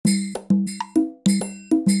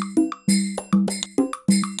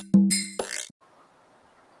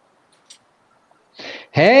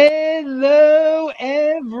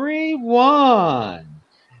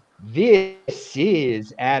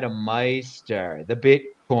Brad Meister, the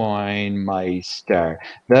Bitcoin Meister,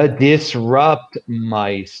 the Disrupt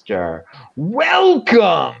Meister.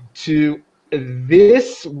 Welcome to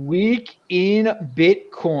This Week in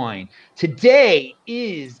Bitcoin. Today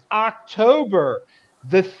is October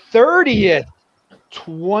the 30th.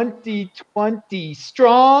 2020,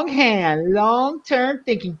 strong hand, long-term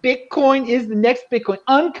thinking. Bitcoin is the next Bitcoin,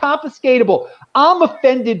 unconfiscatable. I'm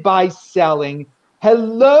offended by selling.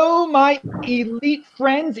 Hello, my elite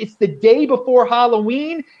friends. It's the day before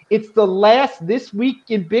Halloween. It's the last This Week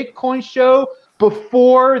in Bitcoin show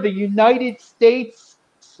before the United States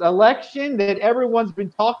election that everyone's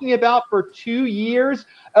been talking about for 2 years.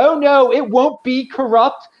 Oh no, it won't be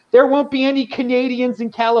corrupt. There won't be any Canadians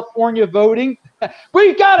in California voting.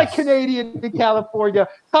 We got a Canadian in California.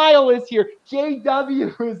 Kyle is here.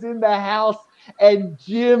 JW is in the house. And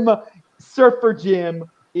Surfer Jim,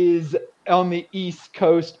 is on the East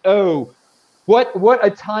Coast. Oh, what a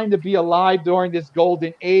time to be alive during this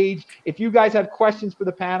golden age. If you guys have questions for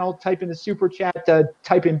the panel, type in the super chat,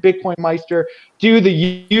 type in Bitcoin Meister, do the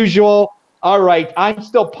usual. All right, I'm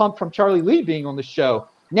still pumped from Charlie Lee being on the show.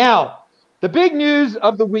 Now, the big news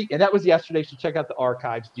of the week, and that was yesterday, so check out the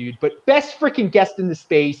archives, dude. But best freaking guest in the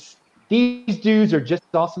space. These dudes are just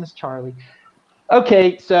as awesome as Charlie.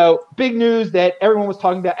 Okay, so big news that everyone was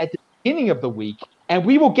talking about at the beginning of the week, and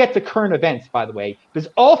we will get to current events, by the way, because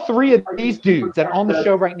all three of these dudes that are on the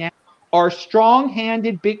show right now are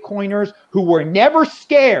strong-handed Bitcoiners who were never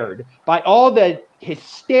scared by all the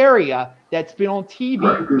hysteria that's been on TV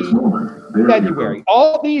in February.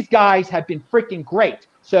 All these guys have been freaking great.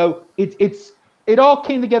 So it all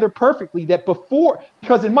came together perfectly that before,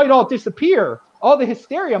 because it might all disappear, all the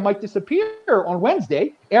hysteria might disappear on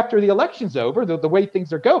Wednesday after the election's over, the way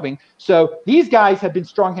things are going. So these guys have been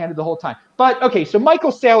strong-handed the whole time. But, okay, so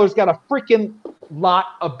Michael Saylor's got a freaking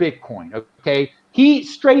lot of Bitcoin, okay? He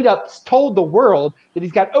straight up told the world that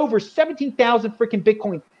he's got over 17,000 freaking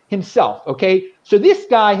Bitcoin himself, okay? So this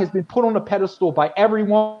guy has been put on a pedestal by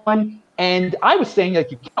everyone, and I was saying,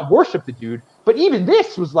 like, you can't worship the dude, but even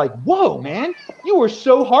this was like, whoa, man, you were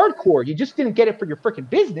so hardcore. You just didn't get it for your freaking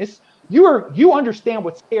business. You understand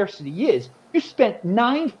what scarcity is. You spent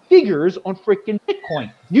 9 figures on freaking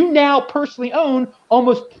Bitcoin. You now personally own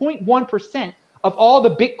almost 0.1% of all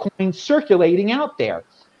the Bitcoin circulating out there.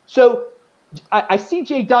 So I see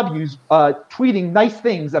JW's tweeting nice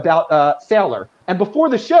things about Saylor. And before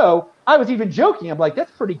the show, I was even joking. I'm like,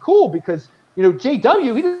 that's pretty cool because, you know,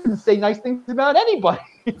 JW, he doesn't say nice things about anybody.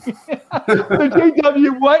 So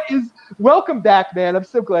JW, welcome back, man. I'm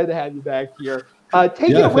so glad to have you back here. Take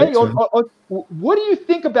it away. What do you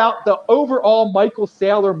think about the overall Michael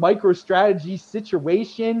Saylor MicroStrategy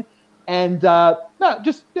situation? And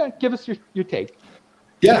just give us your take.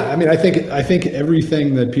 Yeah, I mean, I think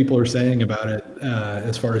everything that people are saying about it,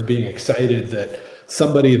 as far as being excited that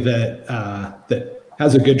somebody that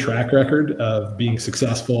has a good track record of being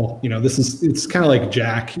successful, you know, it's kind of like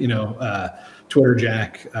Jack, you know, Twitter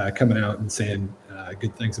Jack coming out and saying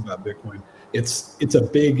good things about Bitcoin. It's a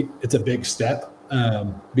big step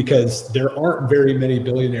because there aren't very many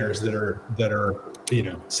billionaires that are you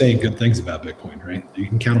know saying good things about Bitcoin, right? You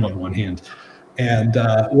can count them on one hand. And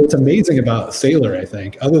what's amazing about Saylor, I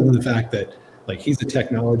think, other than the fact that like he's a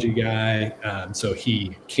technology guy, so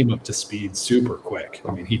he came up to speed super quick.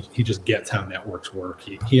 I mean, he just gets how networks work.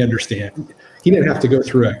 He understands. He didn't have to go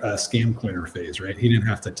through a scam coiner phase, right? He didn't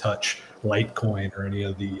have to touch Litecoin or any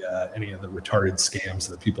of the retarded scams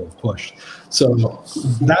that people have pushed. So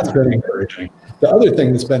that's very encouraging. The other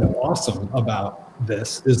thing that's been awesome about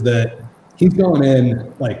this is that he's going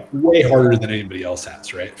in like way harder than anybody else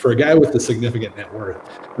has, right? For a guy with a significant net worth,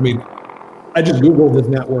 I mean, I just Googled his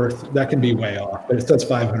net worth. That can be way off, but it says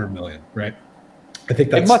 500 million, right? I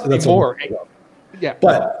think that's be more. Yeah.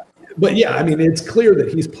 But yeah, I mean, it's clear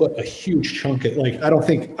that he's put a huge chunk at like, I don't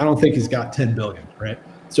think he's got 10 billion, right?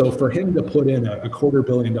 So for him to put in a $250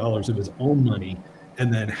 million of his own money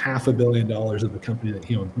and then $500 million of the company that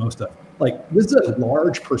he owns most of, like this is a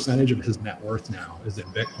large percentage of his net worth now is in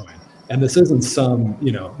Bitcoin. And this isn't some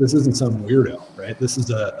weirdo, right? This is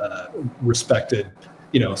a respected,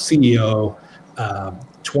 you know, CEO,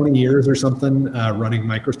 20 years or something, running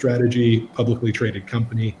MicroStrategy, publicly traded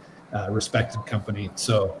company, respected company.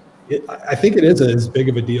 So I think it is as big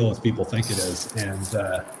of a deal as people think it is. And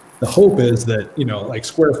the hope is that, you know, like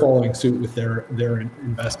Square following suit with their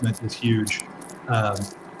investment is huge.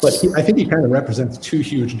 But I think he kind of represents 2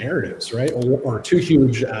 huge narratives, right? Or 2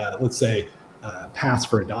 huge, let's say, paths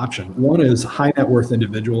for adoption. One is high net worth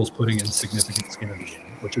individuals putting in significant skin in the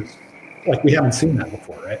game, which is like we haven't seen that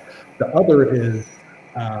before, right? The other is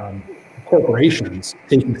corporations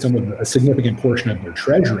taking a significant portion of their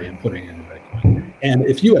treasury and putting it into Bitcoin. And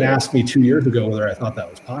if you had asked me 2 years ago whether I thought that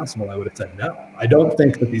was possible, I would have said no. I don't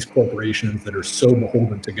think that these corporations that are so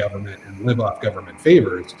beholden to government and live off government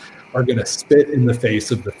favors are going to spit in the face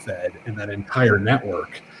of the Fed and that entire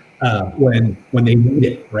network when they need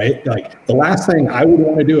it, right? Like the last thing I would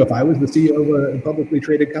want to do if I was the CEO of a publicly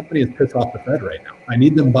traded company is piss off the Fed right now. I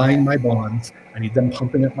need them buying my bonds. I need them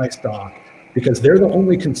pumping up my stock because they're the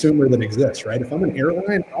only consumer that exists, right? If I'm an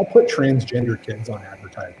airline, I'll put transgender kids on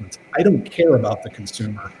advertisements. I don't care about the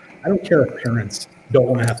consumer. I don't care if parents don't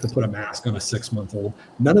want to have to put a mask on a 6-month-old.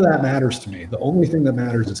 None of that matters to me. The only thing that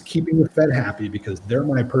matters is keeping the Fed happy because they're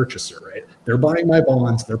my purchaser, right? They're buying my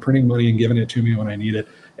bonds, they're printing money and giving it to me when I need it.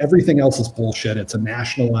 Everything else is bullshit. It's a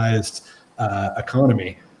nationalized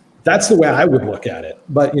economy. That's the way I would look at it.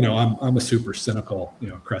 But, I'm a super cynical,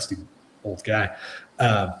 crusty old guy.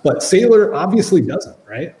 But Saylor obviously doesn't,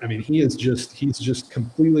 right? I mean, he's just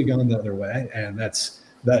completely gone the other way. And that's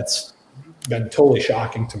been totally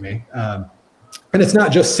shocking to me. And it's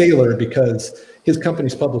not just Saylor because his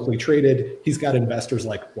company's publicly traded. He's got investors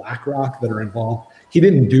like BlackRock that are involved. He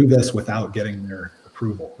didn't do this without getting their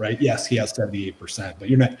approval, right? Yes, he has 78%, but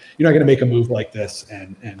you're not going to make a move like this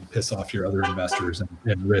and piss off your other investors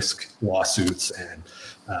and risk lawsuits and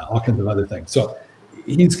all kinds of other things. So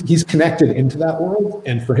he's connected into that world,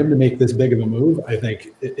 and for him to make this big of a move, I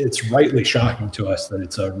think it's rightly shocking to us that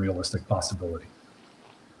it's a realistic possibility.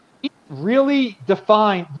 Really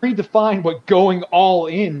redefine what going all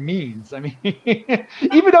in means. I mean,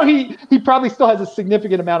 even though he probably still has a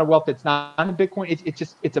significant amount of wealth that's not in Bitcoin,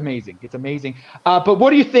 it's amazing. It's amazing. But what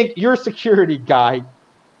do you think? You're a security guy.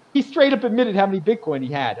 He straight up admitted how many Bitcoin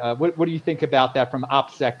he had. What do you think about that from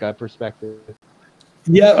OPSEC perspective?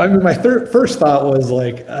 Yeah, I mean, my first thought was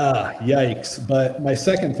like, yikes. But my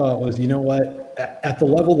second thought was, you know what? At the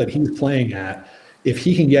level that he's playing at, if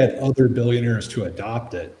he can get other billionaires to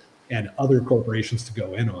adopt it, and other corporations to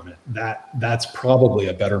go in on it, that's probably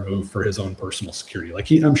a better move for his own personal security. Like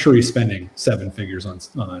I'm sure he's spending 7 figures on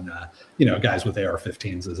guys with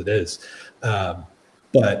AR-15s as it is. Yeah,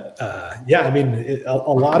 I mean, a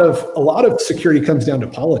lot of security comes down to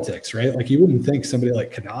politics, right? Like you wouldn't think somebody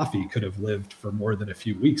like Gaddafi could have lived for more than a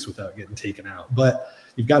few weeks without getting taken out, but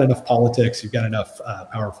you've got enough politics, you've got enough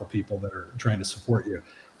powerful people that are trying to support you.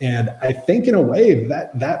 And I think in a way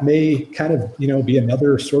that may kind of, be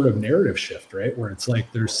another sort of narrative shift, right? Where it's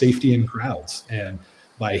like there's safety in crowds. And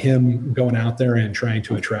by him going out there and trying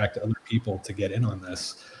to attract other people to get in on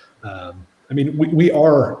this, I mean, we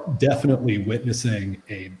are definitely witnessing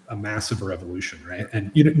a massive revolution, right? And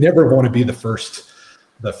you never want to be the first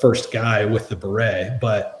guy with the beret,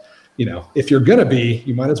 but if you're going to be,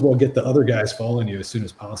 you might as well get the other guys following you as soon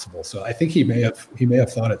as possible. So I think he may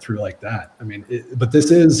have thought it through like that. I mean, but this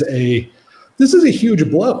is a huge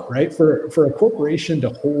blow, right? For a corporation to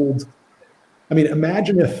hold. I mean,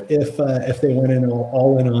 imagine if they went in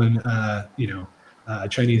all in on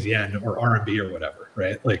Chinese yen or RMB or whatever,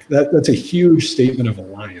 right? Like that's a huge statement of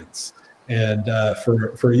alliance. And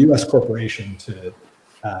for a U.S. corporation to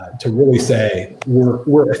really say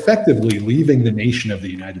we're effectively leaving the nation of the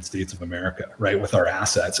United States of America, right, with our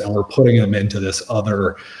assets, and we're putting them into this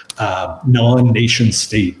other non-nation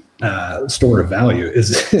state store of value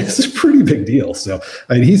is a pretty big deal. So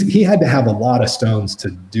I mean, he had to have a lot of stones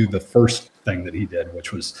to do the first thing that he did,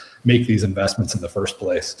 which was make these investments in the first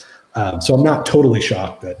place. So I'm not totally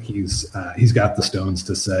shocked that he's got the stones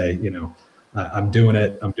to say, I'm doing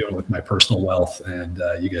it with my personal wealth, and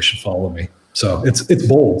you guys should follow me. So it's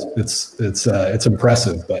bold, it's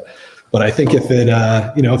impressive, but I think if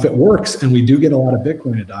it works and we do get a lot of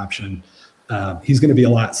Bitcoin adoption, he's going to be a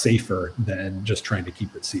lot safer than just trying to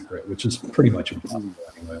keep it secret, which is pretty much impossible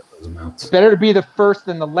anyway at those amounts. It's better to be the first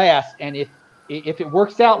than the last, and if it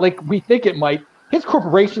works out like we think it might, his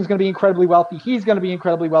corporation is going to be incredibly wealthy. He's going to be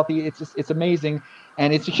incredibly wealthy. It's amazing,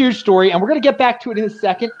 and it's a huge story. And we're going to get back to it in a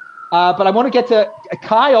second, but I want to get to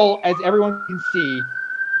Kyle, as everyone can see.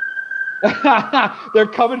 They're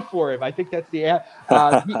coming for him. I think that's the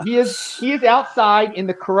he is outside in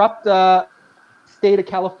the corrupt state of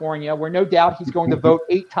California, where no doubt he's going to vote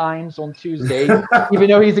 8 times on Tuesday, even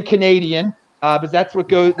though he's a Canadian. But that's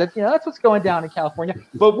what's going down in California.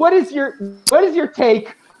 But what is your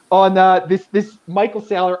take on this Michael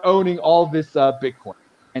Saylor owning all this Bitcoin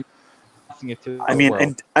and passing it to the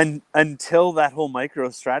world? And until that whole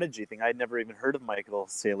MicroStrategy thing, I'd never even heard of Michael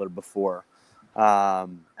Saylor before.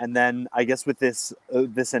 And then I guess with this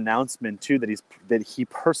announcement too that he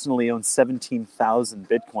personally owns 17,000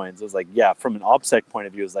 Bitcoins, it was like, yeah, from an OPSEC point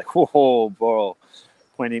of view, it's like, whoa, bro,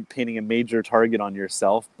 painting a major target on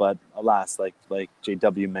yourself. But alas, like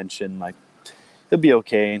JW mentioned, like he'll be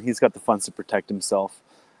okay, and he's got the funds to protect himself.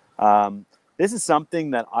 This is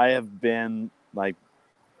something that I have been like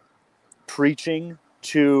preaching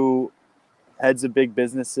to heads of big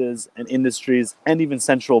businesses and industries and even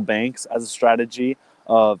central banks as a strategy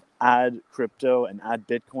of add crypto and add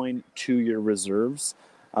Bitcoin to your reserves.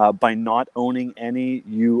 By not owning any,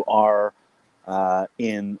 you are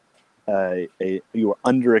you are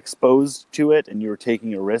underexposed to it, and you're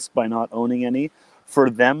taking a risk by not owning any. For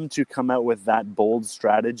them to come out with that bold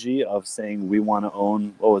strategy of saying we want to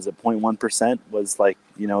own, what was it, 0.1% was like,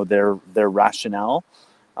 you know, their rationale.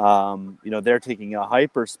 You know, they're taking a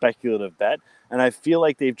hyper speculative bet, and I feel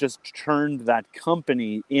like they've just turned that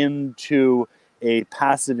company into a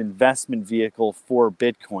passive investment vehicle for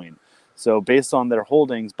Bitcoin. So based on their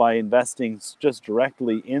holdings, by investing just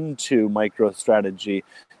directly into MicroStrategy,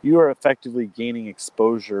 you are effectively gaining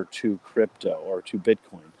exposure to crypto or to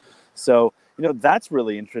Bitcoin. So, you know, that's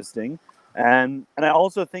really interesting. And I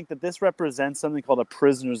also think that this represents something called a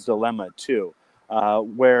prisoner's dilemma too,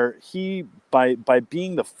 where he, by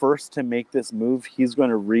being the first to make this move, he's going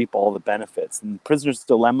to reap all the benefits. And prisoner's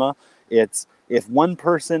dilemma, it's if one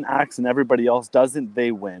person acts and everybody else doesn't,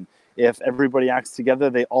 they win. If everybody acts together,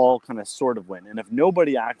 they all kind of sort of win. And if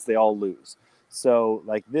nobody acts, they all lose. So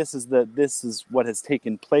like this is what has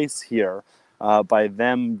taken place here. By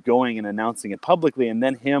them going and announcing it publicly, and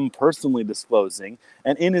then him personally disclosing.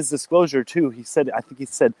 And in his disclosure too, he said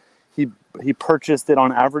he purchased it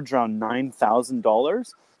on average around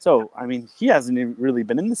 $9,000. So I mean, he hasn't even really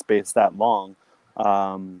been in the space that long.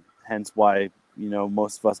 Hence why, you know,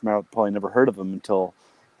 most of us probably never heard of him until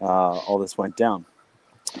all this went down.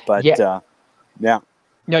 But yeah.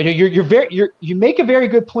 No, you make a very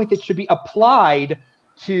good point that should be applied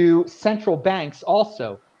to central banks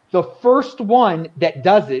also. The first one that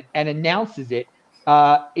does it and announces it,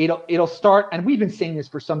 it'll start, and we've been saying this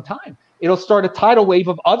for some time, it'll start a tidal wave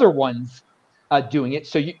of other ones doing it.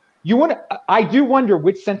 So you want to, I do wonder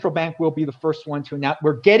which central bank will be the first one to announce.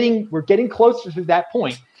 We're getting closer to that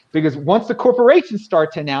point, because once the corporations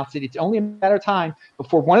start to announce it, it's only a matter of time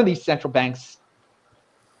before one of these central banks.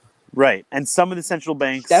 Right, and some of the central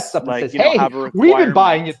banks steps up and like, says, you know, "Hey, have a we've been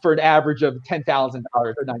buying it for an average of $10,000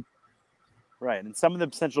 or $9." Right, and some of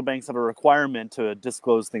the central banks have a requirement to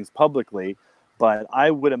disclose things publicly, but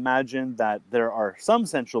I would imagine that there are some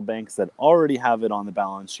central banks that already have it on the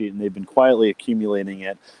balance sheet and they've been quietly accumulating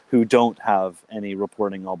it, who don't have any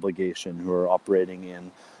reporting obligation, who are operating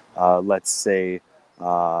in, let's say,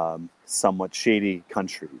 somewhat shady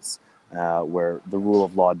countries where the rule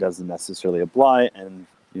of law doesn't necessarily apply, and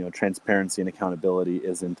you know, transparency and accountability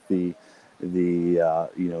isn't the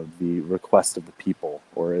request of the people,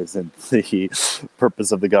 or isn't the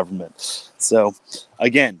purpose of the government. So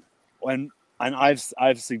again, I've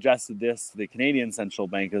suggested this to the Canadian Central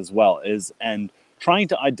Bank as well, and trying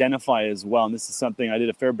to identify as well, and this is something I did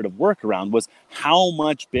a fair bit of work around, was how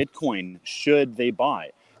much Bitcoin should they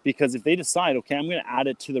buy? Because if they decide, okay, I'm going to add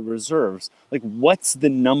it to the reserves, like what's the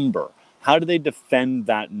number? How do they defend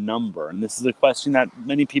that number? And this is a question that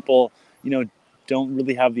many people, you know, don't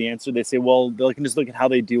really have the answer. They say, well, they can just look at how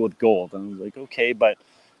they deal with gold. And I'm like, okay, but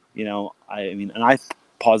you know, I mean, and I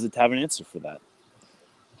posit to have an answer for that.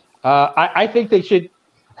 I think they should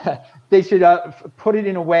put it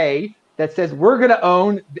in a way that says we're going to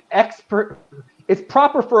own the expert. It's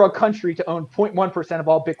proper for a country to own 0.1% of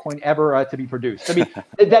all Bitcoin ever to be produced. I mean,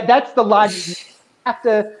 that's the logic. You have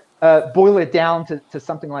to boil it down to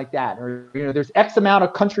something like that. Or, you know, there's X amount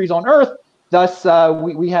of countries on Earth. Thus,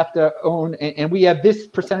 we have to own, and we have this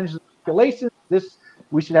percentage of the population.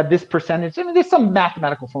 We should have this percentage. I mean, there's some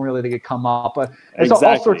mathematical formula they could come up, but there's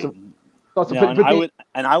all sorts of.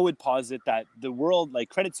 I would posit that the world, like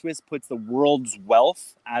Credit Suisse, puts the world's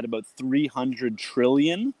wealth at about 300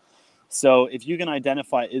 trillion. So if you can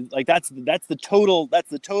identify, like that's the total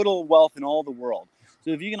wealth in all the world.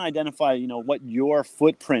 So if you can identify, you know, what your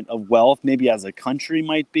footprint of wealth, maybe as a country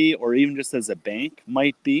might be, or even just as a bank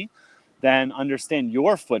might be, then understand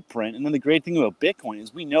your footprint. And then the great thing about Bitcoin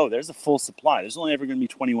is we know there's a full supply. There's only ever going to be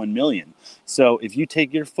 21 million. So if you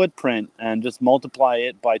take your footprint and just multiply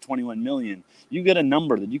it by 21 million, you get a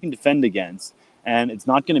number that you can defend against. And it's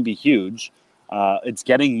not going to be huge. It's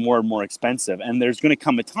getting more and more expensive. And there's going to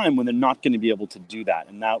come a time when they're not going to be able to do that.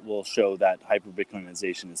 And that will show that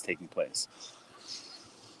hyper-Bitcoinization is taking place.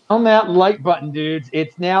 On that like button, dudes,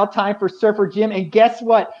 it's now time for Surfer Jim. And guess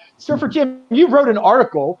what? Surfer Jim, you wrote an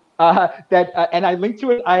article and I linked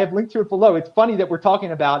to it. I have linked to it below. It's funny that we're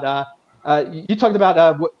talking about, you talked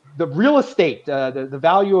about the real estate, the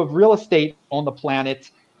value of real estate on the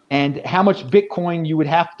planet. and how much Bitcoin you would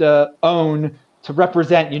have to own to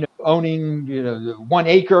represent, owning, 1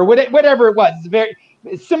 acre or whatever it was.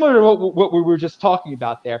 It's similar to what we were just talking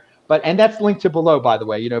about there. And that's linked to below, by the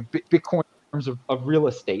way, Bitcoin in terms of real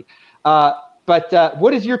estate. But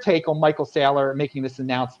what is your take on Michael Saylor making this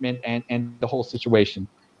announcement and the whole situation?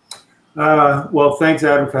 Well, thanks,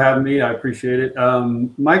 Adam, for having me. I appreciate it.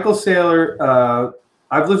 Michael Saylor,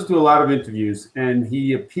 I've listened to a lot of interviews, and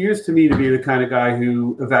he appears to me to be the kind of guy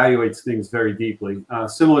who evaluates things very deeply.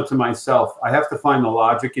 Similar to myself, I have to find the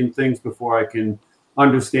logic in things before I can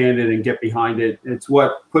understand it and get behind it. It's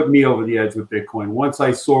what put me over the edge with Bitcoin. Once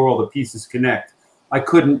I saw all the pieces connect, I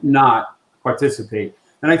couldn't not participate.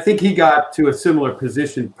 And I think he got to a similar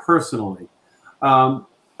position personally.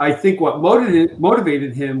 I think what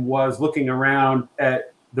motivated him was looking around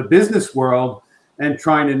at the business world and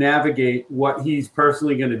trying to navigate what he's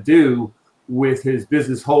personally going to do with his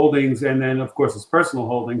business holdings and then, of course, his personal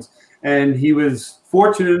holdings. And he was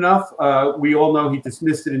fortunate enough, we all know he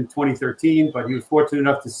dismissed it in 2013, but he was fortunate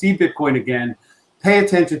enough to see Bitcoin again, pay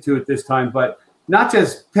attention to it this time, but not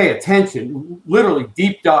just pay attention, literally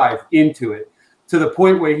deep dive into it, to the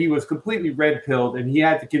point where he was completely red-pilled and he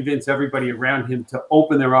had to convince everybody around him to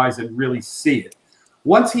open their eyes and really see it.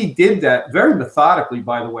 Once he did that, very methodically,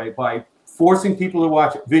 by the way, by forcing people to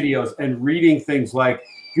watch videos and reading things like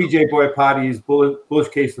Vijay Boyapati's bullish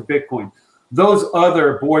case for Bitcoin, those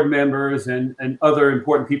other board members and other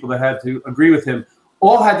important people that had to agree with him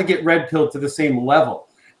all had to get red-pilled to the same level.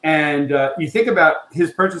 And you think about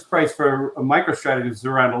his purchase price for MicroStrategy is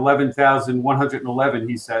around 11,111,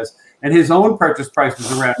 he says, and his own purchase price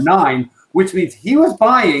was around 9, which means he was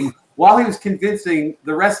buying while he was convincing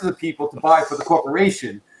the rest of the people to buy for the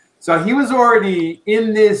corporation. So he was already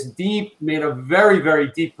in this deep, made a very,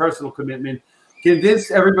 very deep personal commitment, convinced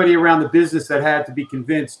everybody around the business that had to be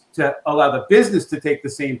convinced to allow the business to take the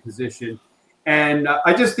same position. And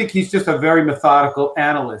I just think he's just a very methodical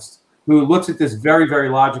analyst who looks at this very, very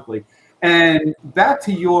logically. And back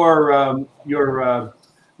to your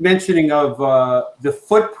mentioning of the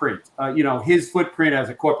footprint, his footprint as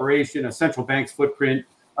a corporation, a central bank's footprint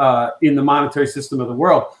in the monetary system of the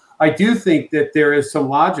world. I do think that there is some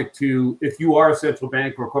logic to, if you are a central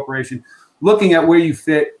bank or a corporation, looking at where you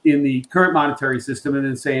fit in the current monetary system and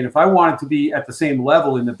then saying, if I wanted to be at the same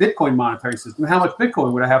level in the Bitcoin monetary system, how much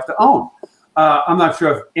Bitcoin would I have to own? I'm not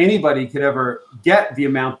sure if anybody could ever get the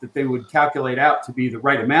amount that they would calculate out to be the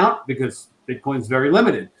right amount because Bitcoin's very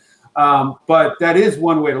limited. But that is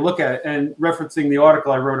one way to look at it. And referencing the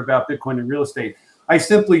article I wrote about Bitcoin and real estate, I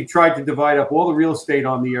simply tried to divide up all the real estate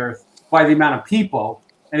on the earth by the amount of people.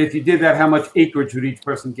 And if you did that, how much acreage would each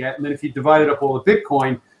person get? And then if you divided up all the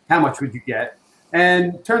Bitcoin, how much would you get?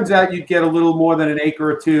 And turns out you'd get a little more than an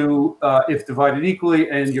acre or two if divided equally,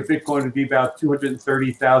 and your Bitcoin would be about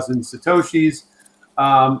 230,000 Satoshis.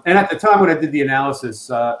 And at the time when I did the analysis,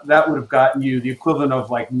 that would have gotten you the equivalent of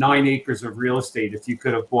like 9 acres of real estate if you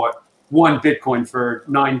could have bought 1 Bitcoin for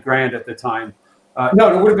 $9,000 at the time.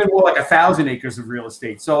 No, it would have been more like 1,000 acres of real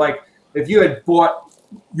estate. So like if you had bought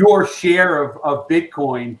your share of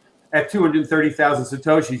Bitcoin at 230,000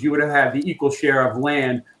 Satoshis, you would have had the equal share of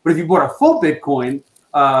land. But if you bought a full Bitcoin,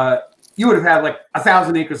 you would have had like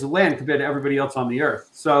 1,000 acres of land compared to everybody else on the earth.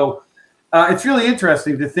 So it's really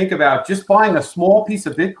interesting to think about just buying a small piece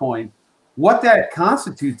of Bitcoin, what that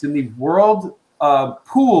constitutes in the world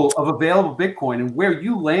pool of available Bitcoin and where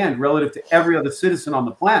you land relative to every other citizen on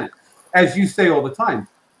the planet. As you say all the time,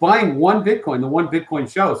 buying 1 Bitcoin, the 1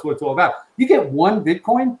 Bitcoin show is what it's all about. You get 1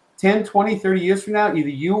 Bitcoin, 10, 20, 30 years from now, either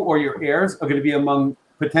you or your heirs are going to be among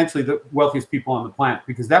potentially the wealthiest people on the planet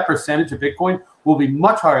because that percentage of Bitcoin will be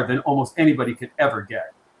much higher than almost anybody could ever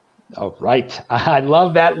get. Oh, right. I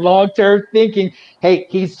love that long-term thinking. Hey,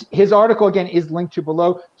 his article, again, is linked to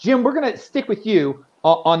below. Jim, we're going to stick with you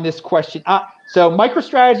on this question. So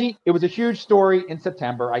MicroStrategy, it was a huge story in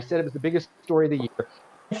September. I said it was the biggest story of the year.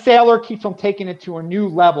 Saylor keeps on taking it to a new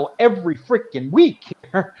level every freaking week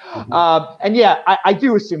here. And yeah, I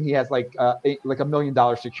do assume he has like $1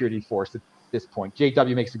 million security force at this point.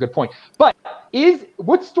 JW makes a good point. But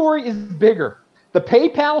what story is bigger? The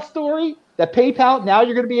PayPal story, that PayPal, now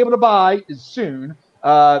you're going to be able to buy soon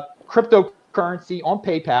cryptocurrency on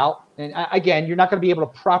PayPal. And again, you're not going to be able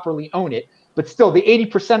to properly own it, but still the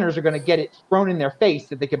 80%ers are going to get it thrown in their face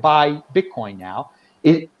that they could buy Bitcoin now.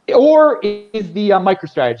 Or is the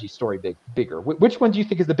MicroStrategy story bigger? Which one do you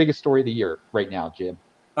think is the biggest story of the year right now, Jim?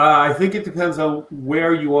 I think it depends on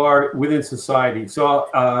where you are within society. So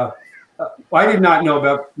I did not know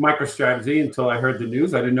about MicroStrategy until I heard the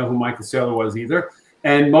news. I didn't know who Michael Saylor was either.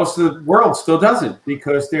 And most of the world still doesn't,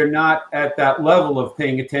 because they're not at that level of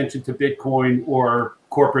paying attention to Bitcoin or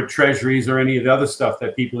corporate treasuries or any of the other stuff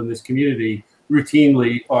that people in this community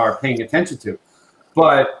routinely are paying attention to.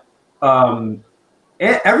 But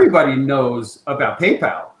everybody knows about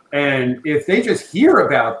PayPal. And if they just hear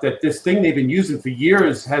about that, this thing they've been using for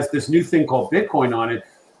years has this new thing called Bitcoin on it,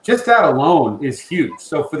 just that alone is huge.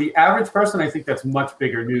 So for the average person, I think that's much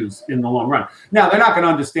bigger news in the long run. Now, they're not going to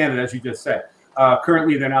understand it, as you just said.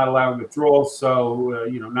 Currently, they're not allowing withdrawals, so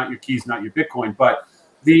not your keys, not your Bitcoin. But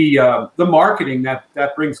the marketing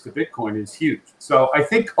that brings to Bitcoin is huge. So I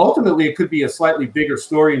think ultimately it could be a slightly bigger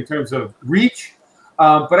story in terms of reach.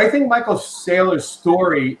 But I think Michael Saylor's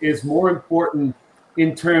story is more important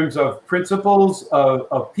in terms of principles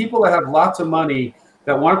of people that have lots of money,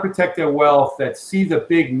 that want to protect their wealth, that see the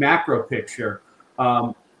big macro picture.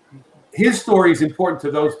 His story is important to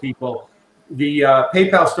those people. The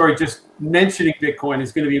PayPal story, just mentioning Bitcoin,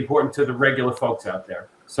 is going to be important to the regular folks out there.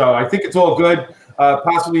 So I think it's all good.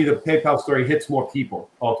 Possibly the PayPal story hits more people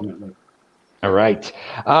ultimately. All right.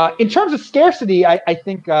 In terms of scarcity, I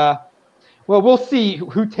think, well, we'll see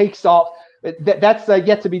who takes off. That's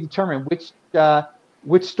yet to be determined, which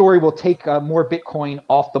story will take more Bitcoin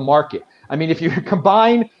off the market. I mean, if you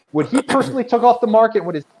combine what he personally took off the market and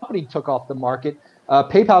what his company took off the market,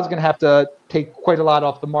 PayPal is going to have to take quite a lot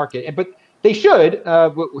off the market. But they should,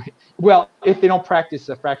 well, if they don't practice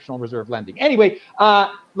fractional reserve lending. Anyway,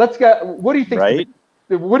 let's go. What do you think? Right.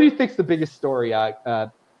 What do you think's the biggest story,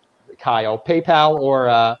 Kyle? PayPal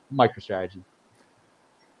or MicroStrategy?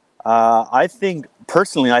 I think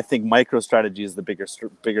MicroStrategy is the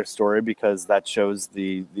bigger story, because that shows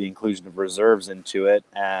the inclusion of reserves into it,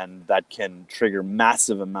 and that can trigger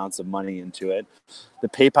massive amounts of money into it. The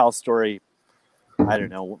PayPal story, I don't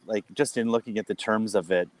know, like just in looking at the terms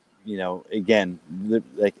of it, again,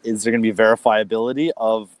 is there going to be verifiability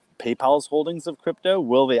of PayPal's holdings of crypto?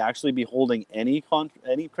 Will they actually be holding any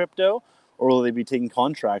crypto, or will they be taking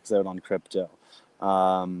contracts out on crypto?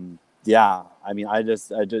 Yeah, I mean, I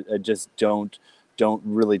just don't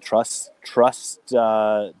really trust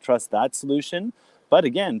that solution. But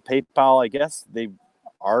again, PayPal, I guess they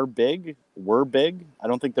were big. I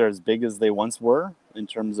don't think they're as big as they once were in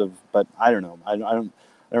terms of, but I don't know. I don't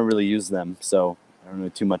really use them, so I don't know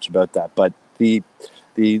too much about that. But the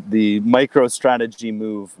MicroStrategy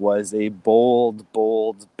move was a bold,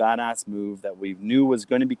 badass move that we knew was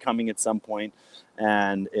going to be coming at some point,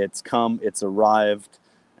 and it's arrived.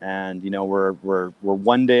 And we're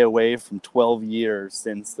 1 day away from 12 years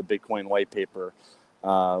since the Bitcoin white paper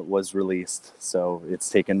was released. So it's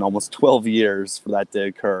taken almost 12 years for that to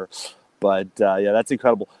occur. But yeah, that's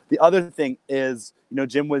incredible. The other thing is,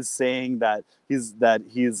 Jim was saying that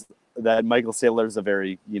Michael Saylor is a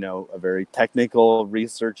very technical,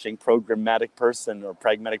 researching, pragmatic person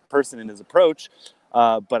in his approach.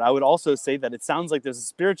 But I would also say that it sounds like there's a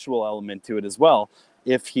spiritual element to it as well.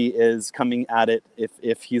 If he is coming at it,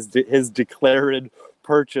 if his declared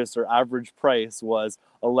purchase or average price was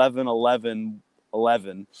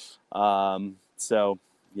 11.11.11, so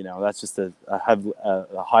that's just a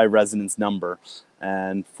high resonance number,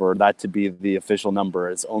 and for that to be the official number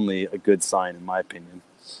is only a good sign, in my opinion.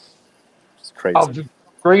 It's crazy. Just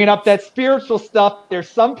bringing up that spiritual stuff. There's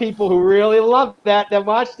some people who really love that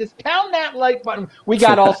watch this. Pound that like button. We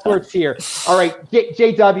got all sorts here. All right,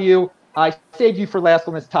 JW. I saved you for last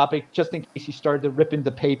on this topic, just in case you started to rip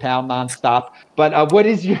into PayPal nonstop. But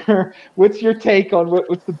what's your take on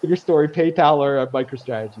what's the bigger story, PayPal or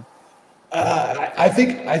MicroStrategy? I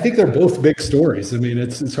think they're both big stories. I mean,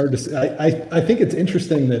 it's hard to say. I think it's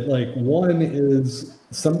interesting that one is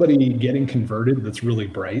somebody getting converted that's really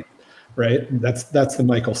bright, right? That's the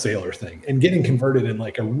Michael Saylor thing, and getting converted in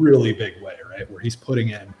a really big way, right? Where he's putting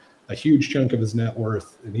in a huge chunk of his net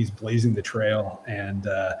worth and he's blazing the trail, and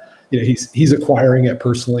he's acquiring it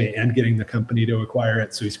personally and getting the company to acquire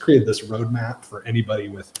it. So he's created this roadmap for anybody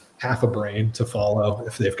with half a brain to follow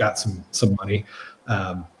if they've got some money.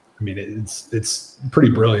 I mean, it's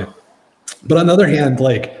pretty brilliant. But on the other hand,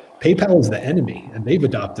 PayPal is the enemy, and they've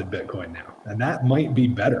adopted Bitcoin now, and that might be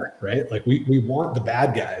better, right? We want the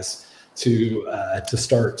bad guys to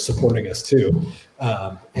start supporting us too,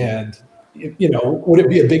 and. Would it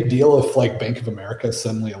be a big deal if Bank of America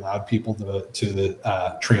suddenly allowed people to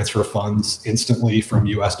transfer funds instantly from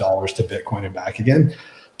US dollars to Bitcoin and back again?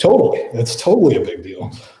 Totally. That's totally a big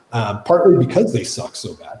deal. Partly because they suck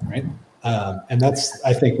so bad, right? And that's,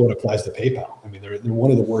 I think, what applies to PayPal. I mean, they're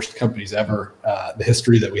one of the worst companies ever. The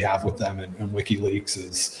history that we have with them and WikiLeaks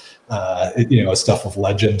is, a stuff of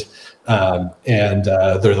legend. And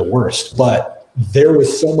they're the worst. But there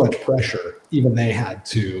was so much pressure even they had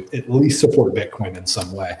to at least support Bitcoin in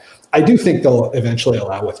some way. I do think they'll eventually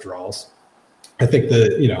allow withdrawals. I think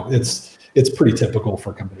that, it's pretty typical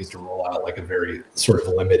for companies to roll out like a very sort of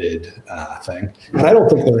limited thing. And I don't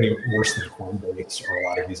think they're any worse than Coinbase or a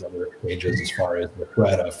lot of these other exchanges as far as the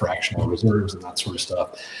threat of fractional reserves and that sort of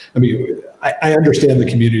stuff. I mean, I understand the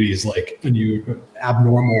community is like when you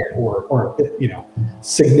abnormal or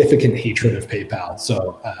significant hatred of PayPal.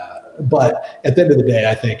 So, but at the end of the day,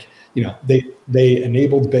 I think, they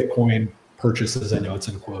enabled Bitcoin purchases. I know it's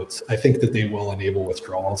in quotes. I think that they will enable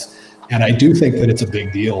withdrawals. And I do think that it's a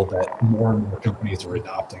big deal that more and more companies are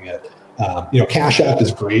adopting it. Cash App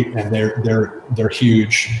is great and they're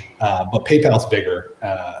huge, but PayPal's bigger,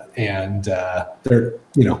 and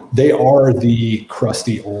they are the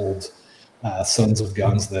crusty old sons of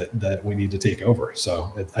guns that we need to take over.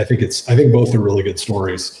 So I think both are really good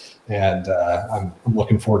stories. And I'm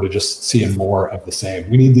looking forward to just seeing more of the same.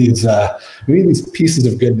 We need these pieces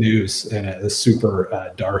of good news in a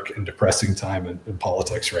super dark and depressing time in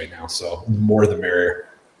politics right now. So more the merrier.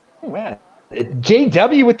 Oh, man.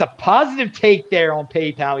 JW with the positive take there on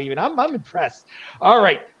PayPal. Even I'm impressed. All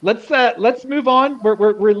right, let's move on.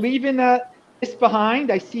 We're leaving this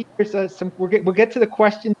behind. I see there's some. We'll get to the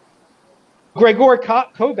question. Gregor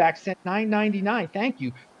Kovac sent $9.99. Thank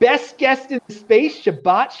you. Best guest in space,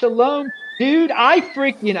 Shabbat Shalom. Dude, I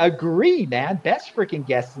freaking agree, man. Best freaking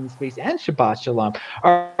guest in space and Shabbat Shalom.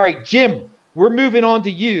 All right, Jim, we're moving on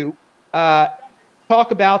to you.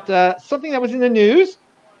 Talk about something that was in the news.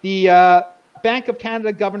 The Bank of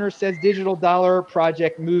Canada governor says digital dollar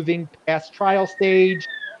project moving past trial stage.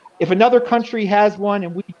 If another country has one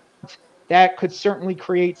and we don't, that could certainly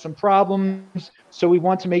create some problems. So we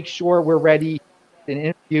want to make sure we're ready in an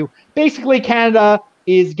interview. Basically, Canada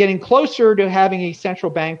is getting closer to having a central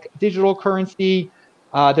bank digital currency.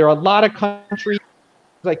 There are a lot of countries,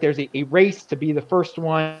 like there's a race to be the first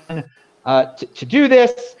one to do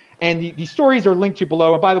this. And the stories are linked to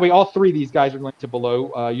below. And by the way, all three of these guys are linked to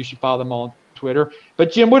below. You should follow them all on Twitter.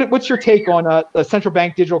 But Jim, what's your take on the central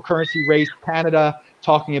bank digital currency race, Canada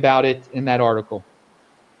talking about it in that article?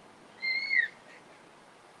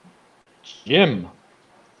 Jim.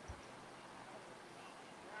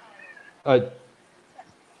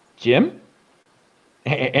 Jim?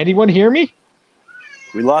 Anyone hear me?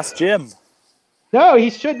 We lost Jim. No, he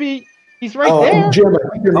should be. He's right there. Jim, I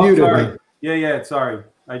think you're muted. Sorry. Yeah, sorry.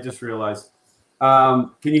 I just realized.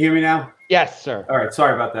 Can you hear me now? Yes, sir. All right.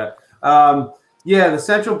 Sorry about that. The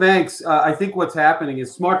central banks, I think what's happening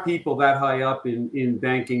is smart people that high up in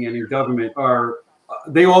banking and in government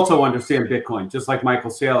they also understand Bitcoin, just like Michael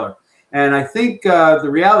Saylor. And I think the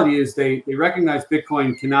reality is they recognize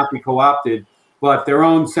Bitcoin cannot be co-opted, but their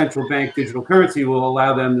own central bank digital currency will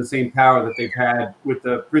allow them the same power that they've had with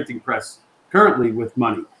the printing press currently with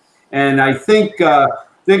money. And I think they're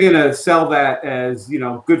going to sell that as,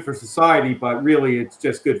 good for society, but really it's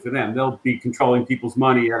just good for them. They'll be controlling people's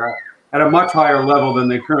money at a much higher level than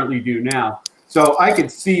they currently do now. So I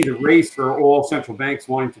could see the race for all central banks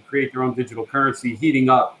wanting to create their own digital currency heating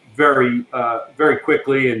up very, very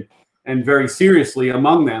quickly and very seriously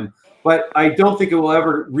among them. But I don't think it will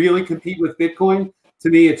ever really compete with Bitcoin. To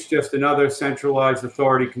me, it's just another centralized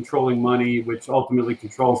authority controlling money, which ultimately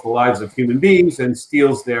controls the lives of human beings and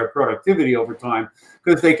steals their productivity over time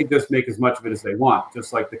because they can just make as much of it as they want,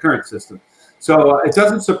 just like the current system. So it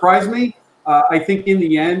doesn't surprise me. I think in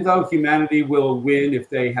the end, though, humanity will win if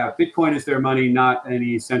they have Bitcoin as their money, not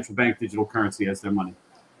any central bank digital currency as their money.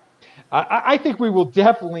 I think we will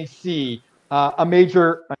definitely see a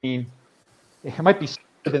major, it might be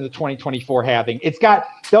than the 2024 halving.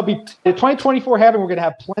 There'll be the 2024 halving. We're going to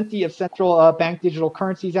have plenty of central bank digital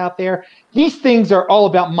currencies out there. These things are all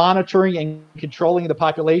about monitoring and controlling the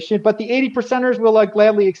population, but the 80%ers will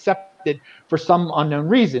gladly accept it for some unknown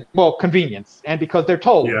reason. Well, convenience, and because they're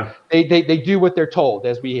told. Yeah. They do what they're told,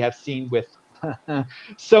 as we have seen with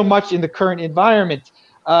so much in the current environment.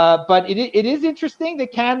 But it is interesting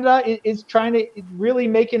that Canada is trying to really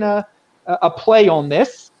making a play on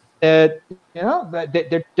this. They're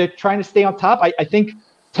trying to stay on top. I think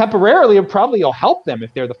temporarily it probably will help them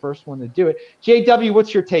if they're the first one to do it. JW,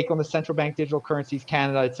 what's your take on the central bank digital currencies,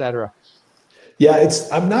 Canada, et cetera? Yeah,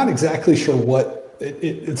 I'm not exactly sure what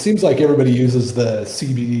it seems like. Everybody uses the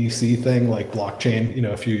CBDC thing like blockchain,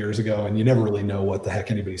 a few years ago, and you never really know what the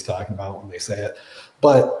heck anybody's talking about when they say it.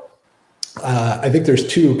 But I think there's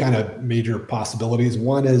two kind of major possibilities.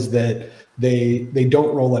 One is that they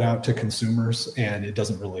don't roll it out to consumers and it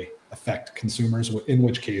doesn't really affect consumers, in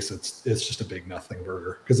which case it's just a big nothing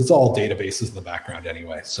burger because it's all databases in the background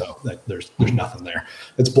anyway. So there's nothing there.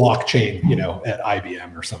 It's blockchain, at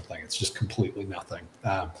IBM or something. It's just completely nothing.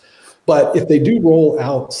 But if they do roll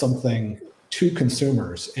out something to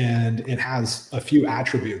consumers and it has a few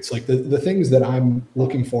attributes, like the things that I'm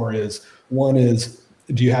looking for is, one is,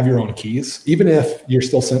 do you have your own keys? Even if you're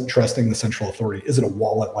still trusting the central authority, is it a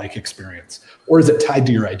wallet-like experience? Or is it tied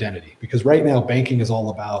to your identity? Because right now, banking is all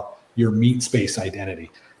about your meat space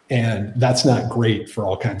identity. And that's not great for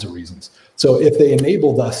all kinds of reasons. So if they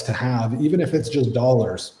enabled us to have, even if it's just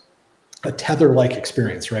dollars, a tether-like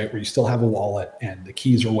experience, right? Where you still have a wallet and the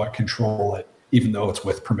keys are what control it, even though it's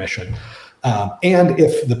with permission. And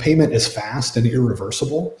if the payment is fast and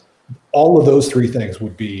irreversible, all of those three things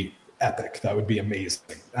would be epic. That would be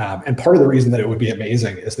amazing. And part of the reason that it would be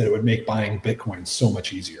amazing is that it would make buying Bitcoin so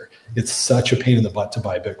much easier. It's such a pain in the butt to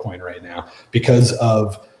buy Bitcoin right now because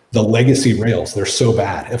of the legacy rails. They're so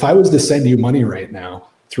bad. If I was to send you money right now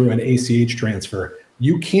through an ACH transfer,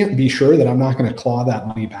 you can't be sure that I'm not going to claw that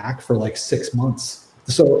money back for like 6 months.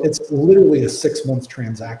 So it's literally a 6 month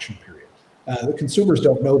transaction period. The consumers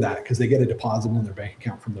don't know that because they get a deposit in their bank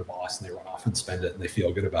account from their boss and they run off and spend it and they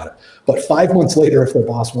feel good about it. But 5 months later, if their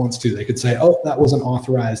boss wants to, they could say, oh, that wasn't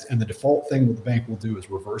authorized. And the default thing that the bank will do is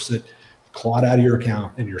reverse it, claw it out of your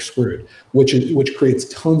account, and you're screwed, which creates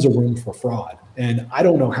tons of room for fraud. And I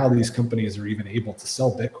don't know how these companies are even able to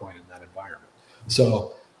sell Bitcoin in that environment.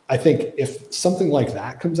 So I think if something like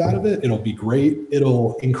that comes out of it, it'll be great.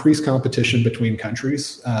 It'll increase competition between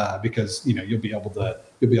countries because you'll be able to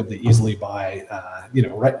easily buy.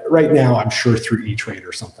 Right now, I'm sure through E-Trade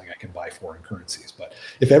or something, I can buy foreign currencies. But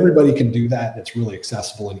if everybody can do that, it's really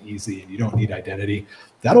accessible and easy, and you don't need identity.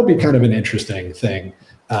 That'll be kind of an interesting thing.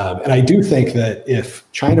 And I do think that if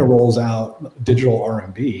China rolls out digital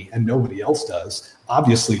RMB and nobody else does,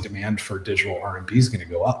 obviously demand for digital RMB is going to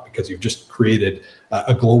go up because you've just created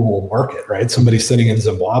a global market, right? Somebody sitting in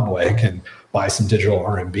Zimbabwe can buy some digital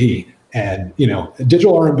RMB, and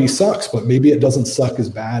digital RMB sucks, but maybe it doesn't suck as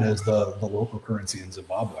bad as the local currency in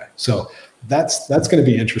Zimbabwe. So that's going to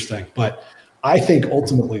be interesting. But I think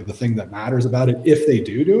ultimately the thing that matters about it, if they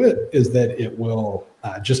do it, is that it will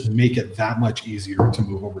just make it that much easier to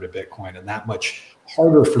move over to Bitcoin and that much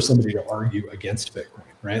harder for somebody to argue against Bitcoin,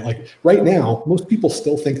 right? Like right now, most people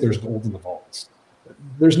still think there's gold in the vaults.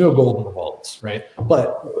 There's no gold in the vaults, right?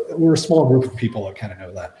 But we're a small group of people that kind of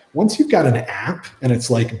know that. Once you've got an app and it's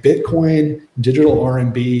like Bitcoin, digital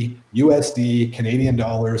RMB, USD, Canadian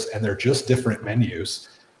dollars, and they're just different menus,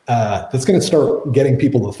 that's going to start getting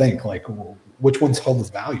people to think like, well, which one's held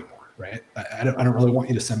with value more, right? I don't really want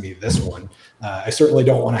you to send me this one. I certainly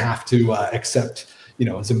don't want to have to accept,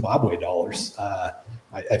 Zimbabwe dollars.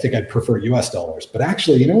 I think I'd prefer US dollars. But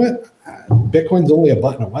actually, you know what? Bitcoin's only a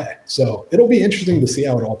button away. So it'll be interesting to see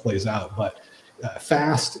how it all plays out. But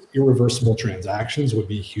fast, irreversible transactions would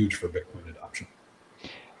be huge for Bitcoin adoption.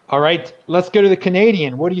 All right, let's go to the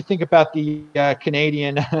Canadian. What do you think about the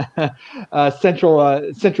Canadian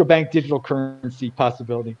central bank digital currency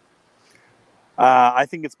possibility? I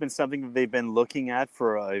think it's been something that they've been looking at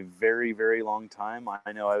for a very, very long time.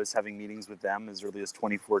 I know I was having meetings with them as early as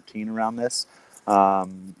 2014 around this.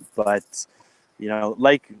 But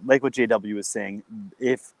like what JW was saying,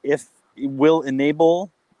 if it will enable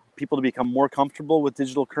people to become more comfortable with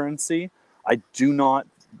digital currency, I do not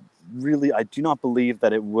believe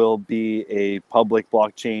that it will be a public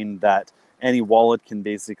blockchain that any wallet can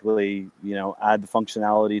basically, add the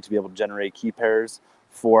functionality to be able to generate key pairs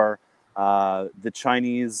for. The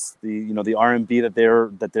Chinese, the RMB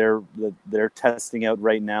that they're testing out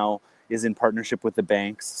right now is in partnership with the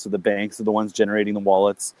banks. So the banks are the ones generating the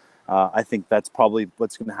wallets. I think that's probably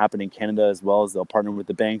what's going to happen in Canada as well, as they'll partner with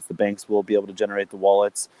the banks. The banks will be able to generate the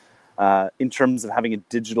wallets. In terms of having a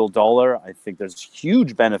digital dollar, I think there's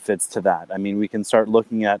huge benefits to that. I mean, we can start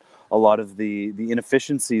looking at a lot of the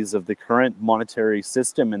inefficiencies of the current monetary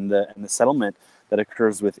system and the settlement that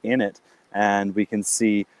occurs within it, and we can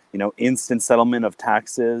see instant settlement of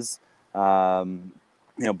taxes,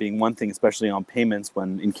 being one thing, especially on payments,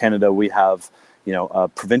 when in Canada we have,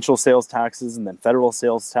 provincial sales taxes and then federal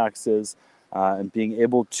sales taxes, and being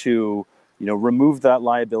able to, remove that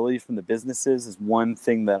liability from the businesses is one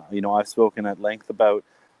thing that, I've spoken at length about,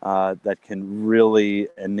 that can really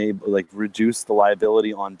reduce the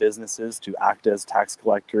liability on businesses to act as tax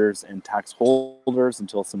collectors and tax holders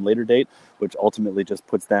until some later date, which ultimately just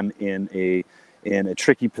puts them in a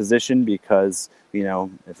tricky position because,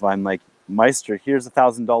 if I'm like, Meister, here's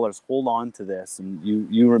 $1,000, hold on to this, and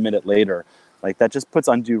you remit it later, like that just puts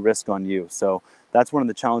undue risk on you. So that's one of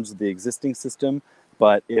the challenges of the existing system.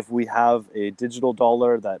 But if we have a digital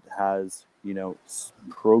dollar that has,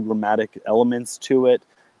 programmatic elements to it,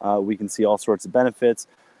 we can see all sorts of benefits.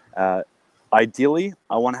 ideally,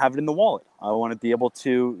 I want to have it in the wallet. I want to be able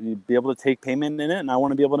to take payment in it, and I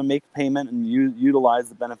want to be able to make payment and utilize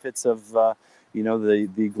the benefits of the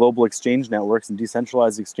global exchange networks and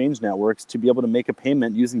decentralized exchange networks to be able to make a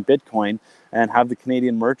payment using Bitcoin and have the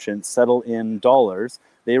Canadian merchants settle in dollars.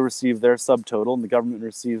 They receive their subtotal, and the government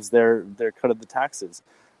receives their cut of the taxes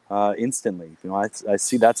instantly. I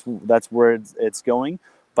see that's where it's going.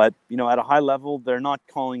 But at a high level, they're not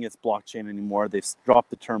calling it blockchain anymore. They've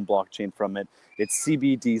dropped the term blockchain from it. It's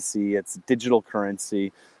CBDC. It's digital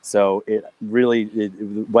currency. So it really,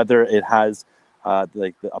 whether it has a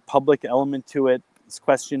public element to it, is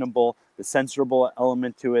questionable. The censorable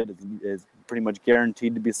element to it is pretty much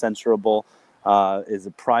guaranteed to be censorable. Is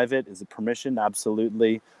it private? Is it permissioned?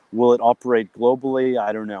 Absolutely. Will it operate globally?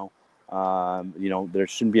 I don't know. There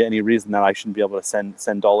shouldn't be any reason that I shouldn't be able to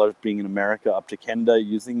send dollars being in America up to Canada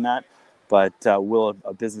using that. But will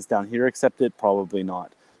a business down here accept it? Probably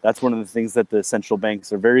not. That's one of the things that the central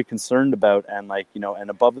banks are very concerned about. And and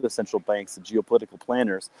above the central banks, the geopolitical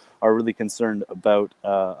planners are really concerned about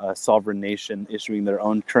a sovereign nation issuing their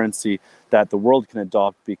own currency that the world can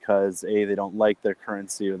adopt because they don't like their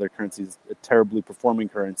currency, or their currency is a terribly performing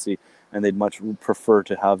currency, and they'd much prefer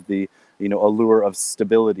to have the allure of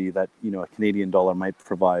stability that a Canadian dollar might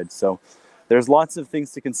provide. So there's lots of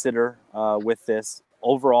things to consider with this.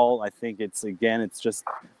 Overall, I think it's just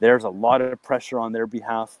there's a lot of pressure on their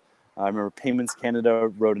behalf. I remember Payments Canada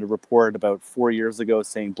wrote a report about 4 years ago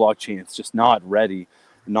saying blockchain, it's just not ready.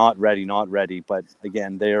 But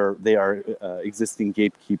again, they are existing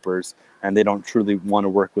gatekeepers, and they don't truly want to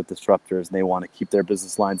work with disruptors, and they want to keep their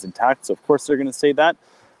business lines intact. So of course they're going to say that.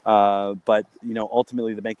 But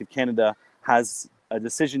ultimately, the Bank of Canada has a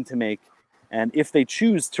decision to make. And if they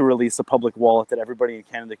choose to release a public wallet that everybody in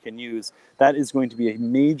Canada can use, that is going to be a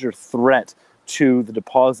major threat to the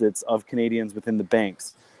deposits of Canadians within the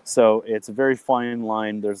banks. So it's a very fine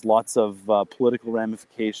line. There's lots of political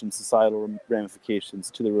ramifications, societal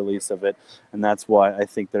ramifications to the release of it. And that's why I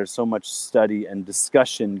think there's so much study and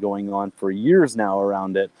discussion going on for years now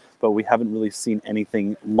around it, but we haven't really seen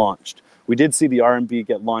anything launched. We did see the RMB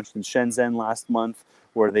get launched in Shenzhen last month,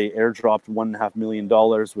 where they airdropped $1.5 million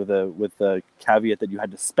with a caveat that you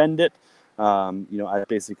had to spend it, as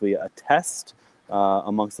basically a test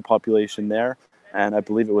amongst the population there, and I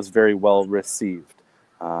believe it was very well received.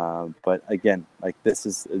 But again, this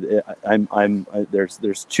is,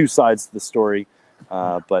 there's two sides to the story,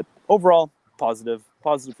 but overall positive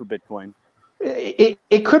for Bitcoin.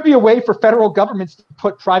 It could be a way for federal governments to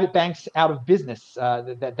put private banks out of business.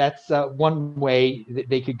 That's one way that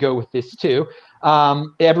they could go with this too.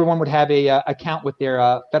 Everyone would have a account with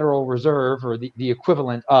their Federal Reserve, or the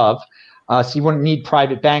equivalent of. So you wouldn't need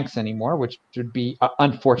private banks anymore, which would be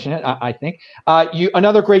unfortunate, I think.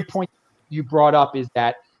 Another great point you brought up is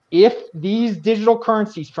that if these digital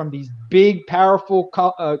currencies from these big, powerful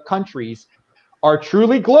countries are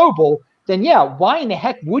truly global, then why in the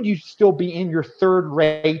heck would you still be in your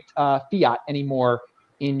third-rate fiat anymore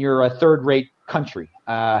in your third-rate country?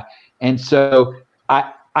 And so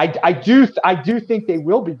I do think they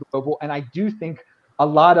will be global, and I do think a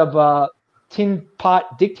lot of tin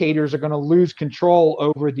pot dictators are going to lose control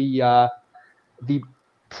over the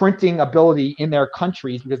printing ability in their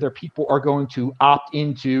countries, because their people are going to opt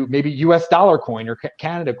into maybe U.S. dollar coin or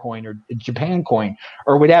Canada coin or Japan coin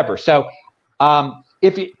or whatever. So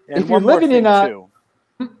if you're living in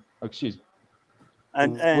excuse me.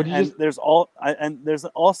 And there's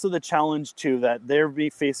also the challenge too that they're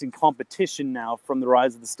facing competition now from the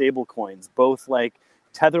rise of the stable coins, both like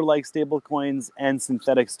Tether-like stable coins and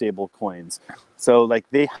synthetic stable coins. So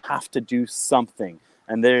they have to do something,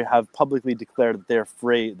 and they have publicly declared that they're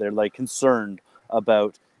afraid, they're concerned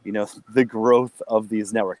about the growth of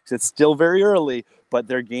these networks. It's still very early, but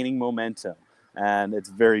they're gaining momentum, and it's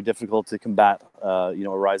very difficult to combat a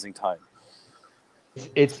rising tide.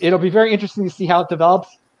 It'll be very interesting to see how it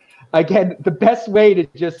develops. Again, the best way to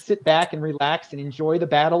just sit back and relax and enjoy the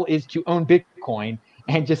battle is to own Bitcoin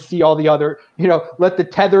and just see all the other, let the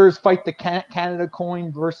Tethers fight the Canada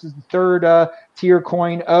coin versus the third tier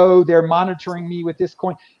coin. Oh, they're monitoring me with this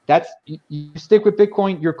coin. You stick with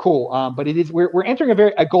Bitcoin, you're cool. But we're entering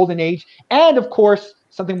a golden age. And of course,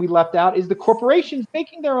 something we left out is the corporations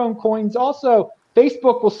making their own coins. Also,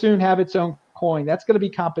 Facebook will soon have its own coin. That's going to be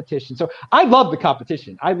competition. So I love the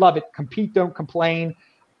competition. I love it. Compete, don't complain.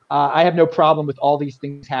 I have no problem with all these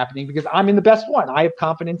things happening because I'm in the best one. I have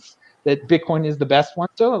confidence that Bitcoin is the best one.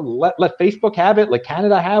 So let Facebook have it. Let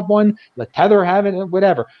Canada have one. Let Tether have it,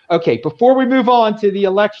 whatever. Okay, before we move on to the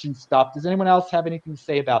election stuff, does anyone else have anything to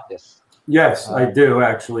say about this? Yes, I do,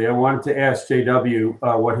 actually. I wanted to ask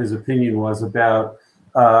JW what his opinion was about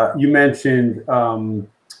You mentioned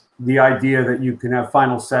the idea that you can have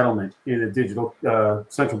final settlement in a digital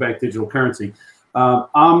central bank digital currency.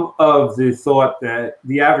 I'm of the thought that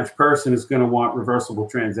the average person is going to want reversible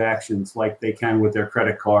transactions like they can with their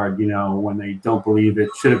credit card, you know, when they don't believe it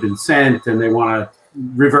should have been sent and they want to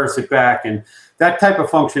reverse it back. And that type of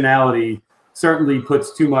functionality certainly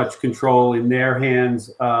puts too much control in their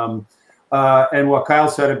hands. And what Kyle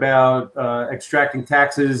said about extracting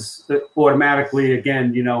taxes automatically,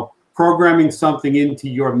 again, you know, programming something into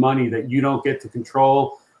your money that you don't get to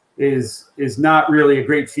control is not really a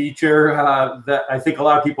great feature. That I think a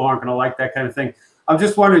lot of people aren't going to like that kind of thing. I'm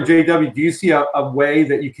just wondering, JW, do you see a way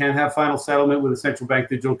that you can have final settlement with a central bank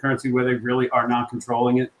digital currency where they really are not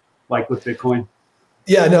controlling it, like with Bitcoin?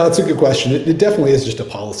 Yeah, no, it's a good question. It definitely is just a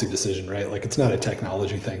policy decision, right? Like it's not a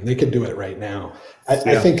technology thing. They can do it right now. I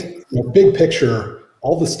think, you know, big picture,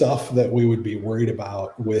 all the stuff that we would be worried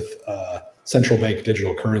about with central bank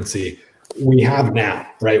digital currency, we have now,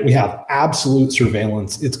 right? We have absolute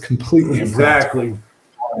surveillance. It's completely exactly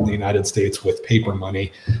in the United States with paper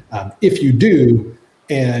money. If you do,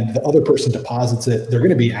 and the other person deposits it, they're going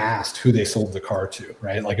to be asked who they sold the car to,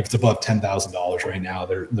 right? Like if it's above $10,000 right now,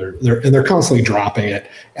 they're constantly dropping it,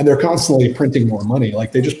 and they're constantly printing more money.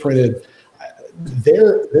 Like they just printed,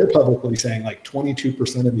 they're publicly saying like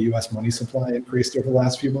 22% of the U.S. money supply increased over the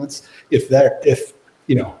last few months. If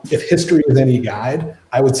history is any guide,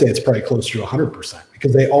 I would say it's probably closer to 100%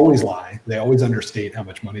 because they always lie. They always understate how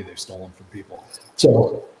much money they've stolen from people.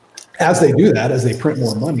 So as they do that, as they print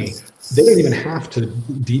more money, they don't even have to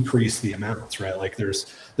decrease the amounts, right? Like there's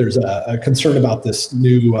a concern about this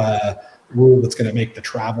new rule that's going to make the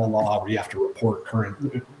travel law where you have to report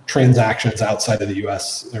current transactions outside of the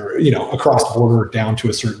U.S. or, you know, across border down to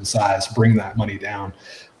a certain size, bring that money down.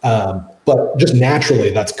 But just naturally,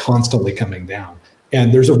 that's constantly coming down.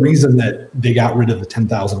 And there's a reason that they got rid of the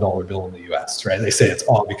 $10,000 bill in the U.S., right? They say it's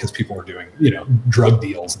all because people are doing, you know, drug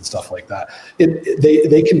deals and stuff like that.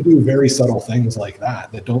 They can do very subtle things like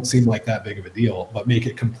that don't seem like that big of a deal, but make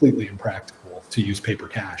it completely impractical to use paper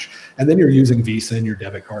cash. And then you're using Visa and your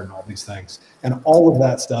debit card and all these things. And all of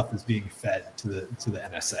that stuff is being fed to the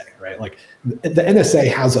NSA, right? Like the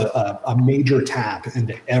NSA has a major tap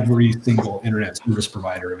into every single internet service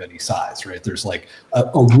provider of any size, right? There's like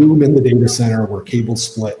a room in the data center where cables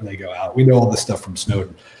split and they go out. We know all this stuff from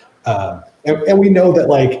Snowden. And we know that,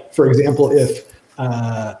 like, for example, if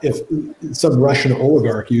some Russian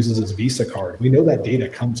oligarch uses his Visa card, we know that data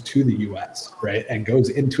comes to the US, right? And goes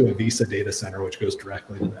into a Visa data center, which goes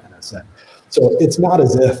directly to the NSA. So it's not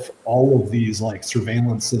as if all of these like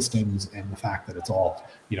surveillance systems and the fact that it's all,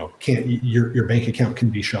 you know, your bank account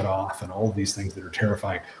can be shut off and all of these things that are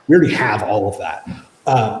terrifying. We already have all of that.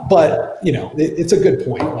 But, you know, it's a good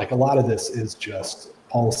point. Like a lot of this is just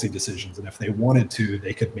policy decisions. And if they wanted to,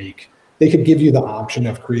 they could give you the option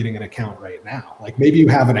of creating an account right now. Like maybe you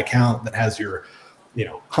have an account that has your, you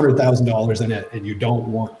know, $100,000 in it and you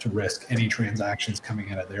don't want to risk any transactions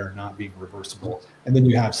coming out of there not being reversible. And then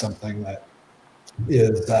you have something that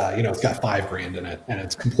is, you know, it's got $5,000 in it and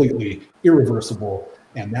it's completely irreversible.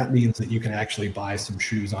 And that means that you can actually buy some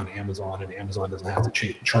shoes on Amazon, and Amazon doesn't have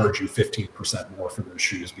to charge you 15% more for those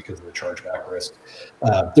shoes because of the chargeback risk.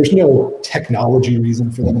 There's no technology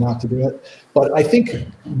reason for them not to do it. But I think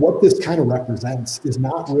what this kind of represents is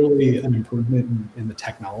not really an improvement in the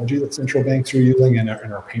technology that central banks are using and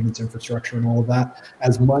our payments infrastructure and all of that,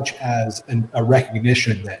 as much as a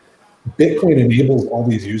recognition that Bitcoin enables all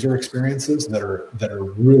these user experiences that are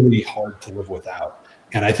really hard to live without.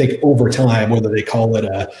 And I think over time, whether they call it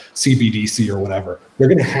a CBDC or whatever, they're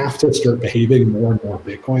going to have to start behaving more and more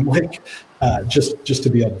Bitcoin-like just to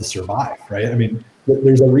be able to survive, right? I mean,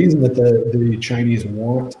 there's a reason that the Chinese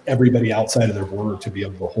want everybody outside of their border to be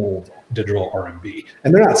able to hold digital RMB.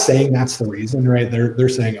 And they're not saying that's the reason, right? They're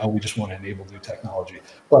saying, oh, we just want to enable new technology.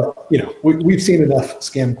 But, you know, we've seen enough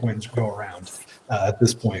scam coins go around at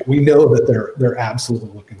this point. We know that they're absolutely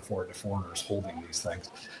looking forward to foreigners holding these things.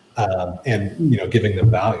 And, you know, giving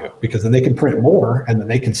them value, because then they can print more and then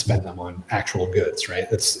they can spend them on actual goods, right?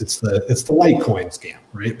 It's the Litecoin scam,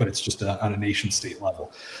 right? But it's just on a nation state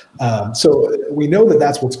level. So we know that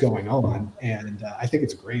that's what's going on, and I think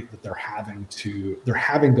it's great that they're having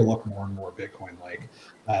to look more and more Bitcoin-like.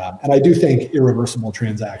 And I do think irreversible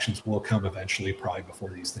transactions will come eventually, probably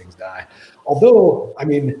before these things die. Although, I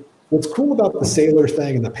mean, what's cool about the Saylor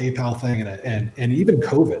thing and the PayPal thing and even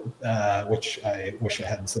COVID, which I wish I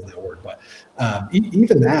hadn't said that word, but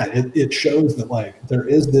even that, it shows that like there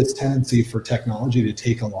is this tendency for technology to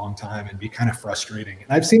take a long time and be kind of frustrating.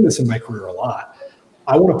 And I've seen this in my career a lot.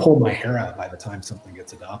 I want to pull my hair out by the time something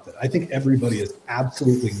gets adopted. I think everybody is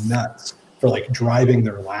absolutely nuts for like driving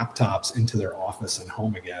their laptops into their office and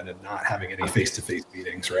home again and not having any face-to-face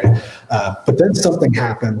meetings, right? But then something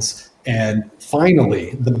happens, and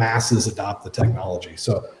finally the masses adopt the technology.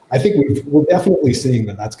 So I think we're definitely seeing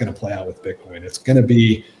that that's going to play out with Bitcoin. It's going to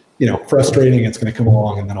be, frustrating. It's going to come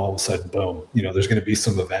along, and then all of a sudden, boom, there's going to be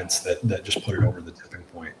some events that just put it over the tipping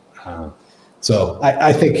point. So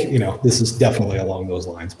I think, this is definitely along those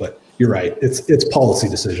lines, but you're right. It's policy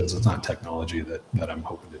decisions. It's not technology that I'm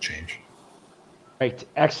hoping to change. Right.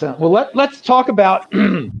 Excellent. Well, let's talk about,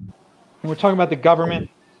 when we're talking about the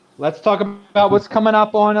government, let's talk about what's coming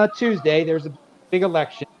up on Tuesday. There's a big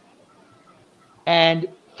election. And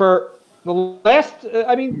for the last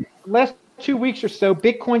 2 weeks or so,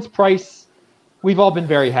 Bitcoin's price, we've all been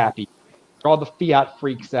very happy. For all the fiat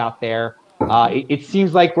freaks out there. It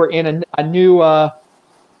seems like we're in a new,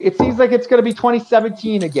 it seems like it's going to be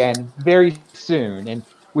 2017 again very soon. And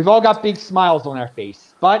we've all got big smiles on our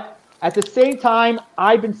face. But at the same time,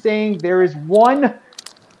 I've been saying there is one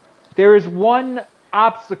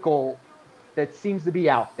obstacle that seems to be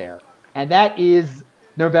out there, and that is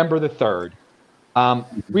November the 3rd.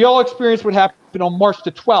 We all experienced what happened on March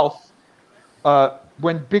the 12th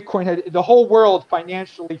when Bitcoin had the whole world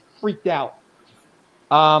financially freaked out.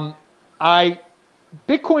 Bitcoin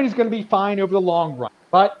is going to be fine over the long run,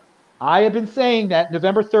 but I have been saying that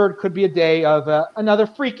November 3rd could be a day of another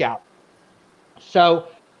freak out. So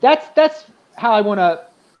that's how I want to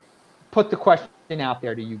put the question out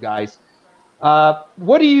there to you guys.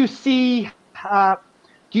 What do you see?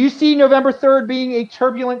 Do you see November 3rd being a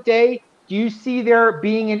turbulent day? Do you see there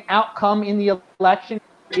being an outcome in the election?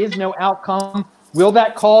 There is no outcome. Will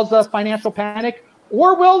that cause a financial panic?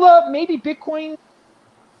 Or will maybe Bitcoin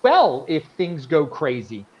if things go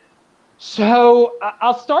crazy? So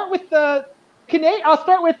I'll start with Kyle,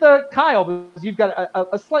 because you've got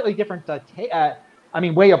a slightly different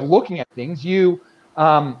way of looking at things. You're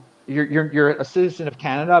a citizen of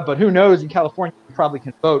Canada, but who knows, in California you probably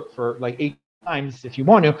can vote for like 8 times if you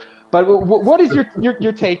want to. But what is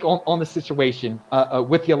your take on the situation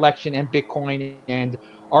with the election and Bitcoin, and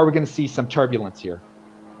are we going to see some turbulence here?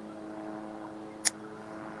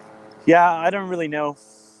 Yeah, I don't really know.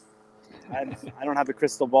 I don't have a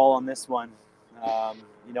crystal ball on this one.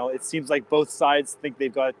 It seems like both sides think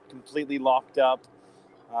they've got completely locked up.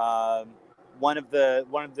 One of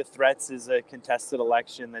the threats is a contested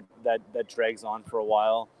election that drags on for a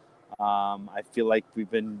while. I feel like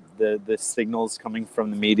the signals coming from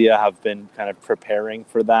the media have been kind of preparing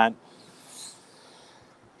for that.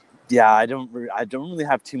 Yeah, I don't really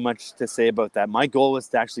have too much to say about that. My goal was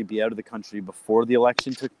to actually be out of the country before the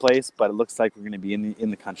election took place, but it looks like we're going to be in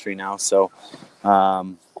the country now. So,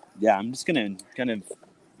 I'm just going to kind of,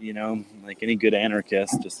 like any good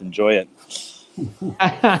anarchist, just enjoy it.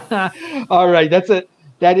 All right,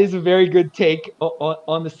 that is a very good take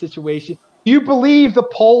on the situation. Do you believe the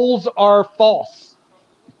polls are false?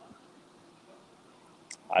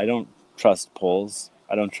 I don't trust polls.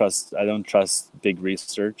 I don't trust big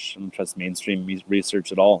research. I don't trust mainstream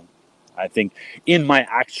research at all. I think in my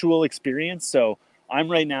actual experience, so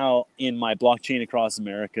I'm right now in my Blockchain Across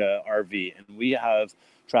America RV, and we have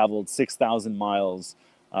traveled 6,000 miles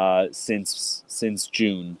since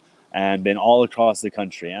June and been all across the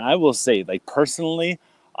country. And I will say, like, personally,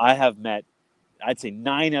 I have met, I'd say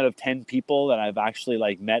 9 out of 10 people that I've actually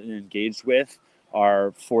met and engaged with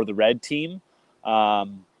are for the red team.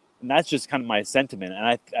 And that's just kind of my sentiment.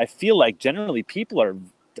 And I feel like generally people are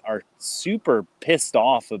super pissed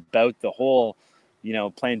off about the whole,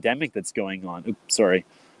 pandemic that's going on. Oops, sorry.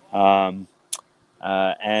 I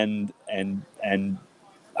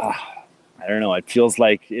don't know. It feels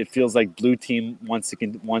like blue team wants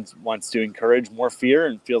to encourage more fear,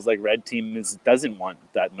 and feels like red team doesn't want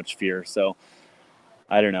that much fear. So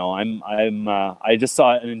I don't know. I just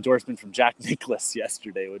saw an endorsement from Jack Nicklaus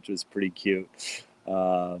yesterday, which was pretty cute.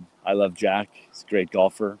 I love Jack. He's a great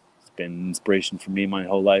golfer. He's been an inspiration for me my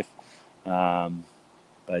whole life.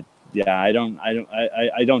 But yeah, I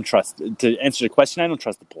don't trust. To answer the question, I don't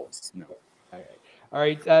trust the polls. No. All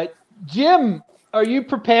right. Jim, are you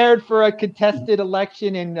prepared for a contested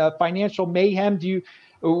election and financial mayhem?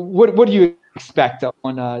 What do you expect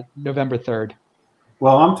on November 3rd?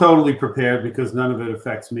 Well, I'm totally prepared because none of it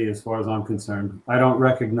affects me as far as I'm concerned. I don't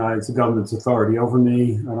recognize the government's authority over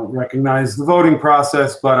me. I don't recognize the voting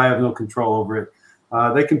process, but I have no control over it.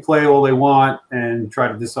 They can play all they want and try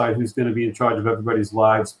to decide who's going to be in charge of everybody's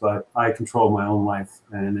lives, but I control my own life,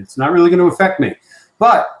 and it's not really going to affect me.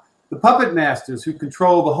 But the puppet masters who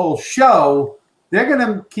control the whole show, they're going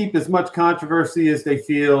to keep as much controversy as they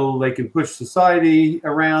feel they can push society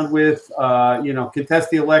around with, contest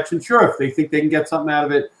the election. Sure, if they think they can get something out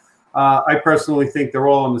of it, I personally think they're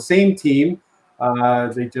all on the same team.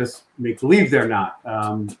 They just make believe they're not.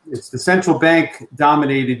 It's the central bank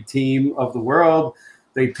dominated team of the world.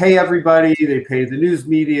 They pay everybody. They pay the news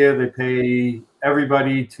media. They pay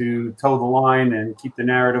everybody to toe the line and keep the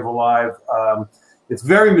narrative alive. It's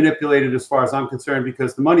very manipulated as far as I'm concerned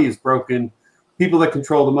because the money is broken. People that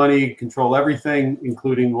control the money control everything,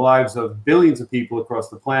 including the lives of billions of people across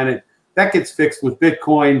the planet. That gets fixed with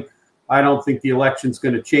Bitcoin. I don't think the election's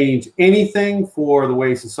going to change anything for the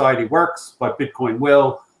way society works, but Bitcoin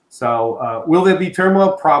will. So will there be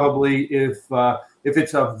turmoil? Probably. If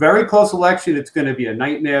it's a very close election, it's going to be a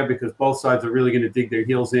nightmare because both sides are really going to dig their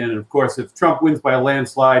heels in. And of course, if Trump wins by a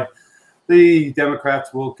landslide, the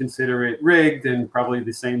Democrats will consider it rigged and probably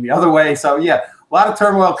the same the other way. So yeah, a lot of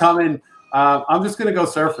turmoil coming. I'm just going to go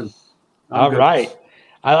surfing. All right.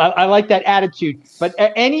 I like that attitude. But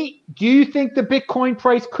do you think the Bitcoin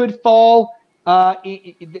price could fall? Do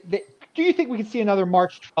you think we can see another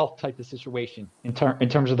March 12th type of situation in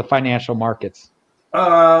terms of the financial markets?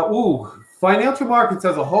 Financial markets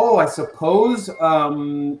as a whole, I suppose. I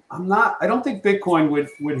don't think Bitcoin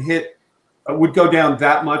would go down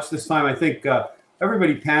that much this time. I think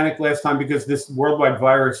everybody panicked last time because this worldwide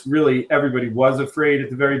virus, really everybody was afraid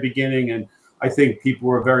at the very beginning. And I think people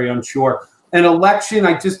were very unsure. An election,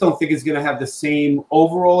 I just don't think is going to have the same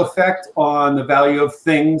overall effect on the value of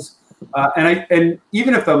things. And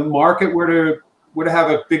even if the market were to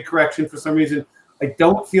have a big correction for some reason, I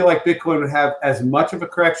don't feel like Bitcoin would have as much of a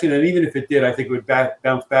correction. And even if it did, I think it would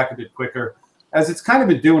bounce back a bit quicker, as it's kind of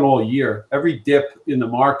been doing all year. Every dip in the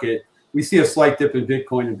market, we see a slight dip in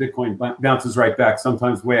Bitcoin, and Bitcoin bounces right back,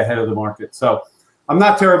 sometimes way ahead of the market. So I'm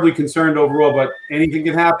not terribly concerned overall, but anything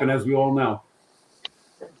can happen, as we all know.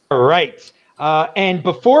 All right. And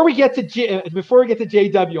before we get to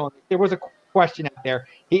JW on, there was a question out there.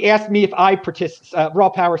 He asked me if I participate. Raw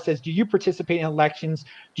Power says, "Do you participate in elections?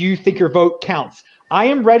 Do you think your vote counts?" I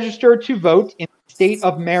am registered to vote in the state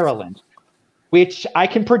of Maryland, which I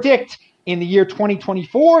can predict in the year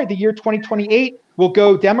 2024, the year 2028 will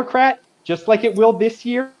go Democrat, just like it will this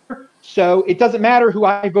year. So it doesn't matter who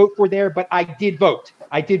I vote for there, but I did vote.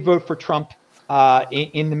 I did vote for Trump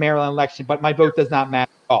in the Maryland election, but my vote does not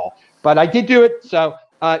matter at all. But I did do it. So,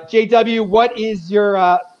 JW, what is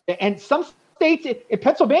your and some states in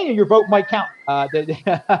Pennsylvania, your vote might count.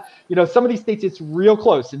 Some of these states it's real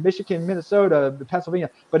close in Michigan, Minnesota, Pennsylvania.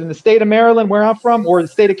 But in the state of Maryland, where I'm from, or the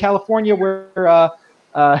state of California, where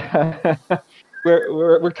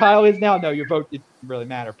Kyle is now, no, your vote didn't really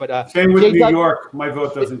matter. But same with New York, my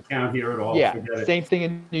vote doesn't count here at all. Yeah, same thing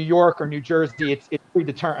in New York or New Jersey. It's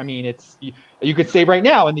predetermined. I mean, you could say right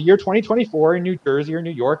now in the year 2024 in New Jersey or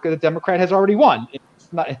New York, the Democrat has already won.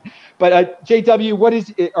 It's not, but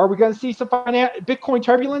JW, are we going to see some Bitcoin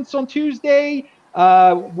turbulence on Tuesday?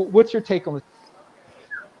 What's your take on this?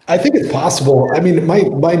 I think it's possible. I mean,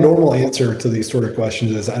 my normal answer to these sort of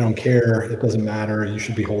questions is I don't care. It doesn't matter. You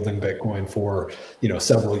should be holding Bitcoin for,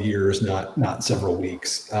 several years, not several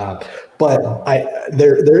weeks. But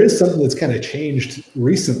there is something that's kind of changed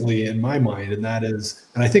recently in my mind, and that is,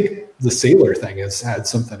 and I think the Saylor thing has had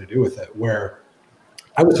something to do with it, where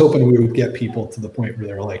I was hoping we would get people to the point where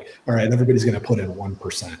they're like, all right, everybody's going to put in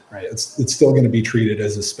 1%, right? It's still going to be treated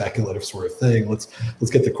as a speculative sort of thing. Let's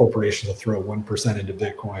get the corporations to throw 1% into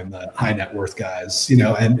Bitcoin, the high net worth guys,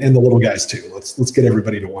 and the little guys too. Let's get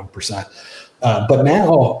everybody to 1%. But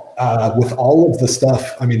now with all of the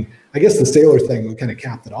stuff, I mean, I guess the Saylor thing kind of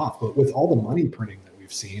capped it off, but with all the money printing that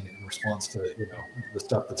we've seen in response to the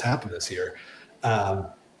stuff that's happened this year,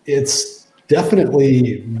 it's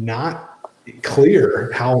definitely not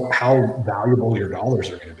clear how valuable your dollars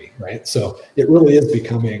are going to be, right? So it really is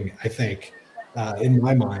becoming, I think, in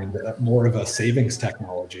my mind, more of a savings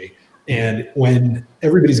technology. And when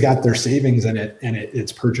everybody's got their savings in it and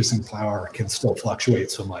its purchasing power can still fluctuate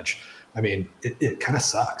so much, I mean, it kind of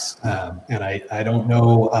sucks. And I don't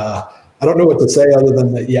know what to say other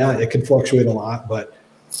than that. Yeah, it can fluctuate a lot, but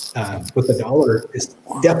the dollar is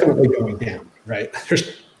definitely going down, right?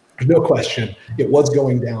 There's no question. It was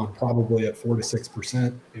going down probably at 4 to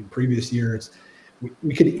 6% in previous years.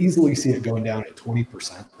 We could easily see it going down at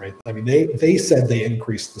 20%, right? I mean, they said they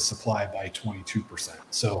increased the supply by 22%.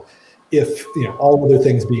 So if, all other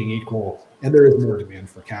things being equal, and there is more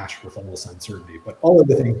demand for cash with all this uncertainty, but all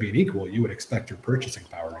other things being equal, you would expect your purchasing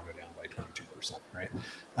power to go down by 22%, right?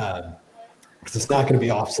 Because it's not going to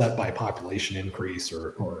be offset by population increase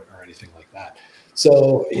or anything like that.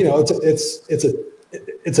 So,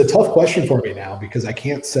 it's a tough question for me now because I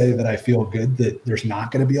can't say that I feel good that there's not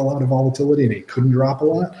going to be a lot of volatility and it couldn't drop a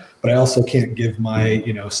lot, but I also can't give my,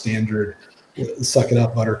 standard suck it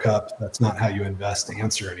up, buttercup. That's not how you invest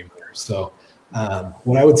answer anymore. So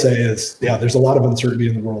what I would say is, yeah, there's a lot of uncertainty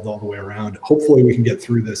in the world all the way around. Hopefully we can get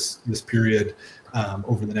through this period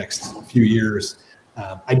over the next few years.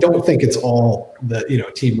 I don't think it's all the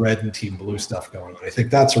team red and team blue stuff going on. I think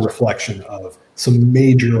that's a reflection of some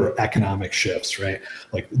major economic shifts, right?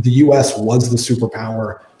 Like the US was the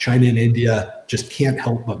superpower. China and India just can't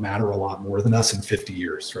help but matter a lot more than us in 50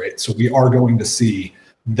 years, right? So we are going to see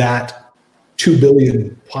that 2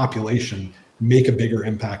 billion population make a bigger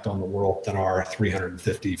impact on the world than our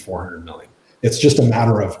 350, 400 million. It's just a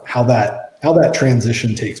matter of how that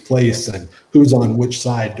transition takes place and who's on which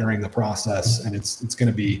side during the process. And it's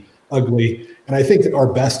going to be ugly. And I think that our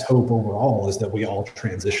best hope overall is that we all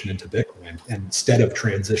transition into Bitcoin instead of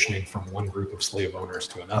transitioning from one group of slave owners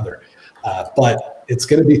to another. But it's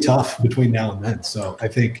going to be tough between now and then. So I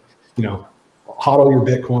think, hodl your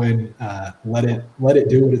Bitcoin, let it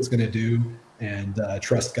do what it's going to do, and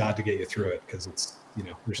trust God to get you through it, because it's,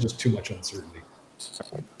 there's just too much uncertainty.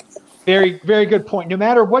 Very, very good point. No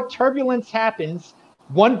matter what turbulence happens,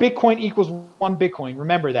 1 Bitcoin equals 1 Bitcoin.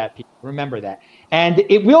 Remember that, people. Remember that. And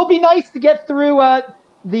it will be nice to get through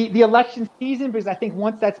the election season, because I think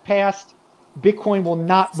once that's passed, Bitcoin will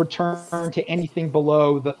not return to anything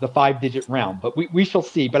below the 5-digit realm. But we shall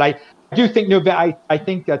see. But I do think I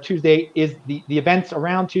think Tuesday is the events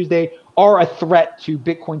around Tuesday are a threat to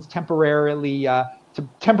Bitcoin's temporarily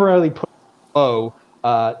put below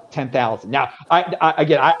 10,000. Now,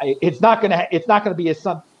 it's not gonna be as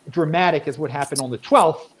dramatic as what happened on the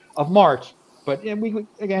 12th of March. But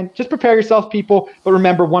just prepare yourself, people. But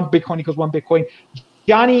remember, 1 Bitcoin equals 1 Bitcoin.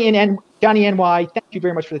 Johnny NY, thank you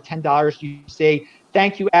very much for the $10. You say,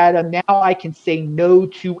 thank you, Adam. Now I can say no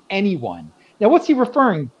to anyone. Now, what's he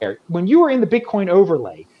referring there? When you were in the Bitcoin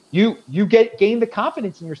overlay, you gain the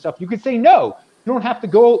confidence in yourself. You can say no. You don't have to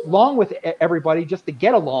go along with everybody just to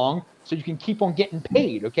get along, so you can keep on getting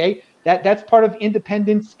paid. Okay, that's part of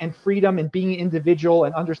independence and freedom and being an individual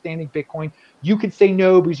and understanding Bitcoin. You can say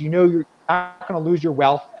no because you're not going to lose your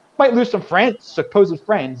wealth. You might lose some supposed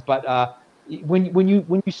friends, but when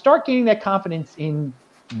you start gaining that confidence in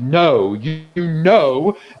no, you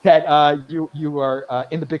know that you are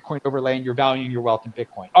in the Bitcoin overlay and you're valuing your wealth in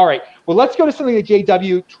Bitcoin. All right, well, let's go to something that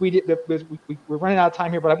JW tweeted, because we're running out of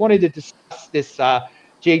time here, but I wanted to discuss this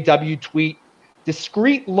JW tweet.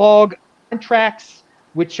 Discrete log contracts,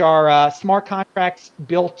 which are smart contracts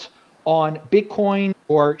built on Bitcoin,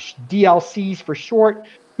 or DLCs for short.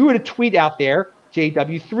 Who had a tweet out there,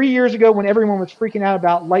 JW, 3 years ago when everyone was freaking out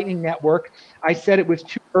about Lightning Network? I said it was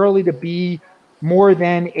too early to be more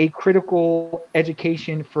than a critical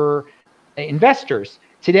education for investors.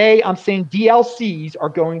 Today, I'm saying DLCs are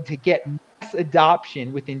going to get mass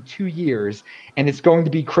adoption within 2 years, and it's going to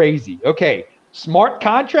be crazy. Okay, smart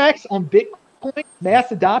contracts on Bitcoin,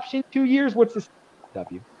 mass adoption, 2 years. What's this,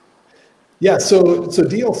 W? Yeah, so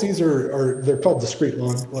DLCs they're called discrete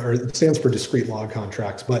log, or it stands for discrete log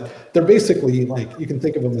contracts, but they're basically, like, you can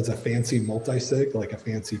think of them as a fancy multi-sig, like a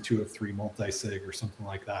fancy 2 of 3 multi-sig or something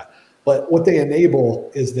like that. But what they enable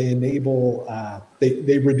is they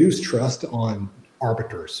reduce trust on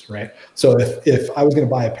arbiters, right? So if I was going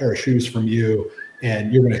to buy a pair of shoes from you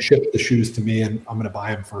and you're going to ship the shoes to me and I'm going to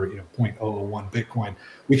buy them for 0.001 Bitcoin,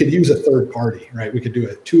 we could use a third party, right? We could do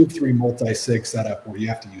a 2 of 3 multi-sig setup where you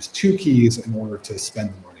have to use 2 keys in order to spend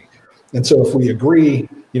the money. And so if we agree,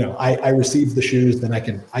 I receive the shoes, then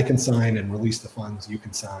I can sign and release the funds. You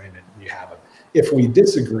can sign and you have them. If we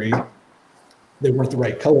disagree, they weren't the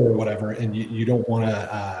right color or whatever, and you don't want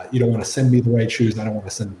to send me the right shoes, and I don't want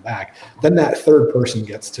to send them back, then that third person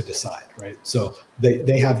gets to decide, right? So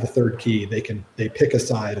they have the third key. They pick a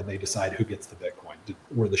side and they decide who gets the Bitcoin.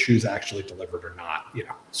 Were the shoes actually delivered or not,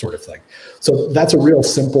 sort of thing. So that's a real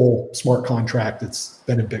simple smart contract. It's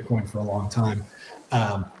been in Bitcoin for a long time.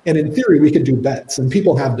 And in theory, we could do bets, and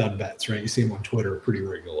people have done bets, right? You see them on Twitter pretty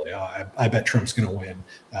regularly. I bet Trump's going to win,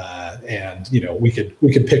 and we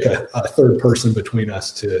could pick a third person between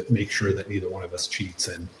us to make sure that neither one of us cheats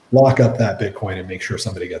and lock up that Bitcoin and make sure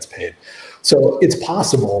somebody gets paid. So it's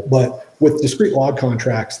possible, but with discrete log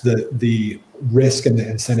contracts, the risk and the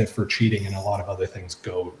incentive for cheating and a lot of other things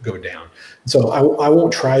go down. So I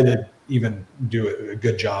won't try to even do a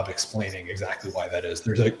good job explaining exactly why that is.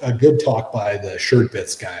 There's a good talk by the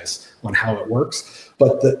SureBits guys on how it works,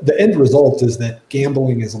 but the end result is that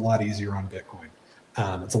gambling is a lot easier on Bitcoin.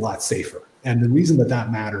 It's a lot safer. And the reason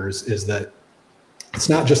that matters is that it's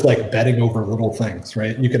not just like betting over little things,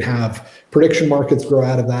 right? You can have prediction markets grow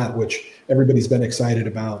out of that, which everybody's been excited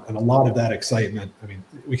about. And a lot of that excitement, I mean,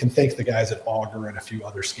 we can thank the guys at Augur and a few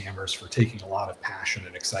other scammers for taking a lot of passion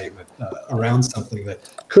and excitement around something that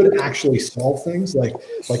could actually solve things like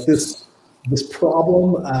this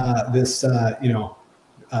problem, let's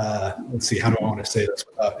see, how do I want to say this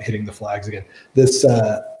without hitting the flags again? This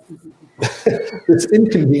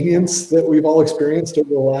inconvenience that we've all experienced over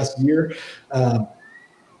the last year.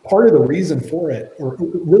 Part of the reason for it, or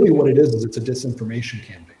really what it is it's a disinformation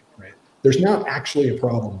campaign, right? There's not actually a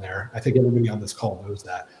problem there. I think everybody on this call knows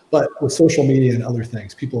that. But with social media and other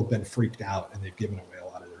things, people have been freaked out and they've given away a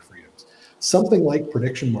lot of their freedoms. Something like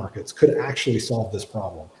prediction markets could actually solve this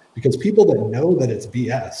problem, because people that know that it's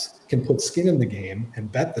BS can put skin in the game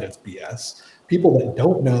and bet that it's BS. People that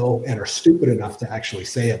don't know and are stupid enough to actually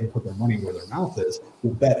say it and put their money where their mouth is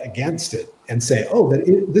will bet against it and say, oh,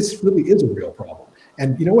 this really is a real problem.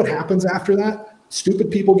 And you know what happens after that? Stupid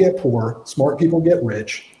people get poor, smart people get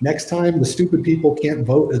rich. Next time, the stupid people can't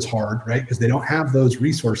vote as hard, right? Because they don't have those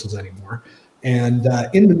resources anymore. And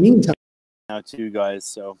in the meantime, now too, guys.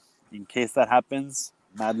 So in case that happens,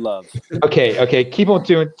 mad love. Okay. Keep on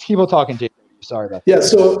talking, Jay. Sorry about that. Yeah.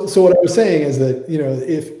 So what I was saying is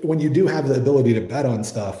that, when you do have the ability to bet on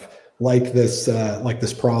stuff like this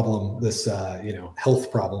problem, this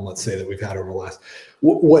health problem, let's say, that we've had over the last,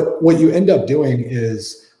 what you end up doing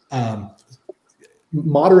is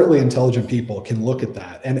moderately intelligent people can look at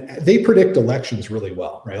that, and they predict elections really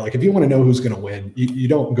well, right? Like if you want to know who's going to win, you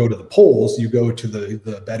don't go to the polls, you go to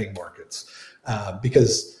the betting markets,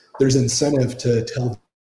 because there's incentive to tell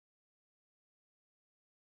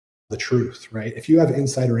the truth, right? If you have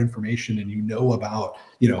insider information and you know about,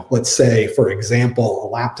 let's say, for example, a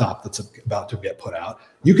laptop that's about to get put out,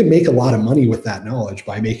 you can make a lot of money with that knowledge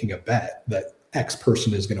by making a bet that X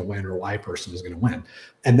person is going to win or Y person is going to win.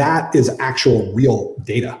 And that is actual real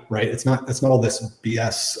data, right? It's not all this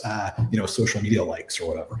BS, social media likes or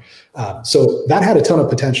whatever. So that had a ton of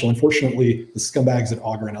potential. Unfortunately, the scumbags at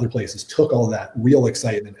Augur and other places took all of that real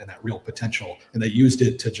excitement and that real potential, and they used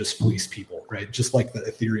it to just fleece people, right? Just like the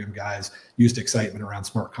Ethereum guys used excitement around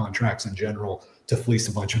smart contracts in general to fleece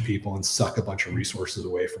a bunch of people and suck a bunch of resources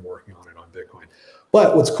away from working on it on Bitcoin.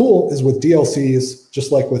 But what's cool is with DLCs,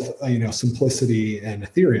 just like with Simplicity and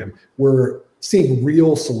Ethereum, we're seeing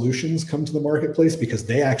real solutions come to the marketplace because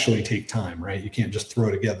they actually take time, right? You can't just throw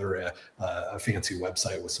together a fancy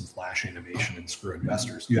website with some flash animation and screw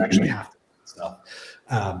investors. You actually have to do stuff.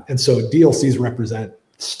 And so DLCs represent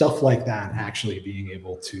stuff like that actually being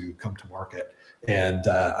able to come to market. And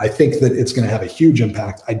I think that it's going to have a huge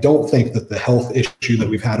impact. I don't think that the health issue that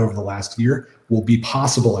we've had over the last year will be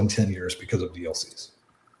possible in 10 years because of DLCs.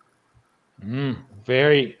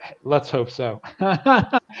 Let's hope so.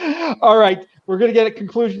 All right. We're going to get a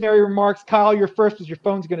conclusionary remarks. Kyle, you're first because your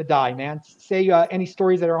phone's going to die, man. Say any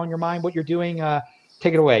stories that are on your mind, what you're doing.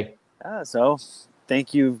 Take it away. So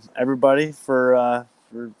thank you, everybody, for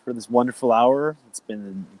this wonderful hour. It's been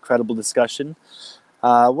an incredible discussion.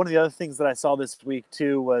 One of the other things that I saw this week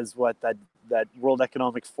too was that World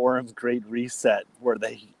Economic Forum Great Reset, where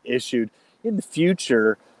they issued, in the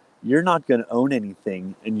future, you're not going to own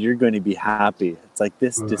anything and you're going to be happy. It's like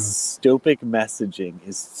this dystopic messaging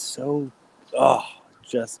is so,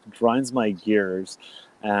 just grinds my gears.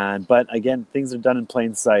 But again, things are done in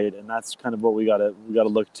plain sight, and that's kind of what we gotta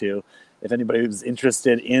look to. If anybody who's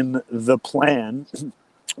interested in the plan,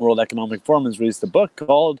 World Economic Forum has released a book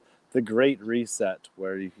called The Great Reset,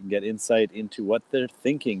 where you can get insight into what they're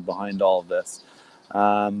thinking behind all of this.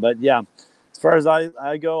 But yeah, as far as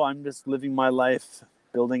I go, I'm just living my life,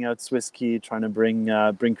 building out SwissKey, trying to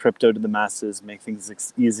bring crypto to the masses, make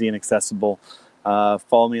things easy and accessible.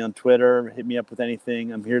 Follow me on Twitter, hit me up with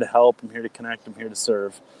anything. I'm here to help, I'm here to connect, I'm here to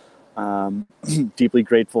serve. Deeply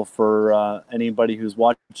grateful for anybody who's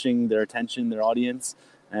watching, their attention, their audience.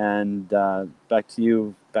 And back to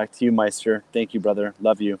you, Meister. Thank you, brother.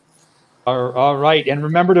 Love you. All right. And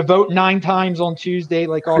remember to vote 9 times on Tuesday,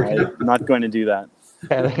 like all. I'm not going to do that.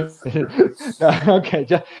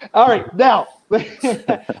 Okay. All right. Now,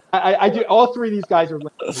 I do. All 3 of these guys are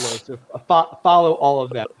linked below, so follow all of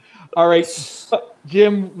them. All right,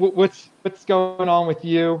 Jim. What's going on with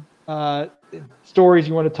you? Stories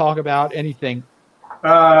you want to talk about? Anything?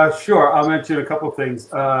 Sure. I'll mention a couple of things.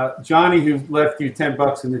 Johnny, who left you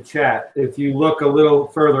 $10 in the chat, if you look a little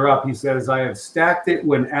further up, he says, I have stacked it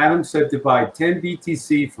when Adam said to buy 10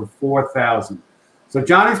 BTC for 4,000. So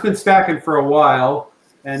Johnny's been stacking for a while,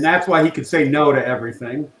 and that's why he could say no to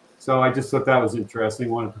everything. So I just thought that was interesting.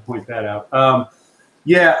 Wanted to point that out.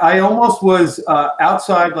 Yeah, I almost was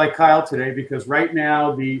outside like Kyle today because right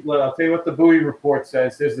now I'll tell you what the buoy report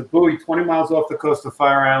says. There's a buoy 20 miles off the coast of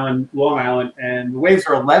Fire Island, Long Island, and the waves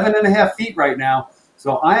are 11.5 feet right now.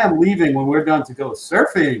 So I am leaving when we're done to go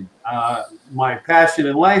surfing, my passion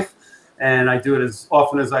in life, and I do it as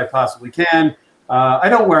often as I possibly can. I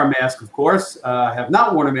don't wear a mask, of course. I have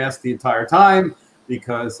not worn a mask the entire time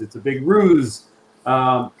because it's a big ruse.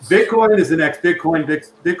 Bitcoin is the next Bitcoin.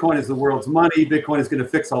 Bitcoin is the world's money. Bitcoin is going to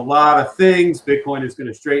fix a lot of things. Bitcoin is going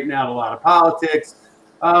to straighten out a lot of politics.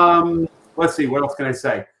 Let's see, what else can I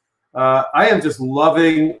say? I am just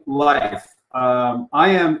loving life. I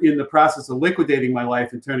am in the process of liquidating my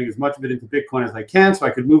life and turning as much of it into Bitcoin as I can so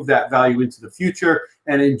I could move that value into the future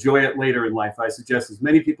and enjoy it later in life. I suggest as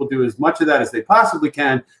many people do as much of that as they possibly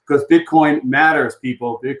can because Bitcoin matters,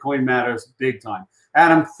 people. Bitcoin matters big time.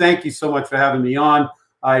 Adam, thank you so much for having me on.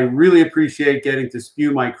 I really appreciate getting to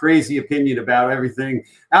spew my crazy opinion about everything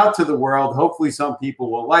out to the world. Hopefully some people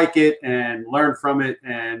will like it and learn from it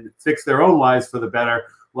and fix their own lives for the better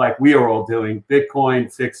like we are all doing. Bitcoin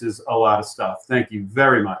fixes a lot of stuff. Thank you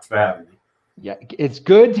very much for having me. Yeah, it's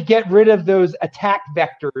good to get rid of those attack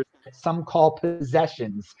vectors that some call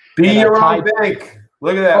possessions. Be your own bank.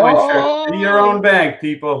 Look at that, my shirt. Be your own bank,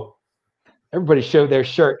 people. Everybody show their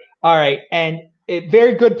shirt. All right, and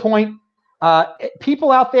very good point.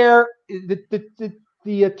 People out there,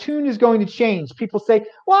 the tune is going to change. People say,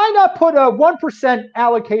 why not put a 1%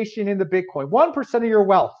 allocation in the Bitcoin, 1% of your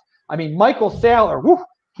wealth? I mean, Michael Saylor,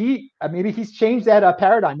 maybe he's changed that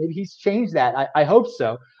paradigm. Maybe he's changed that. I hope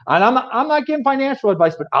so. And I'm not giving financial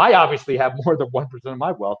advice, but I obviously have more than 1% of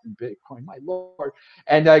my wealth in Bitcoin, my Lord.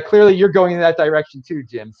 And clearly you're going in that direction too,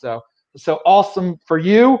 Jim. So awesome for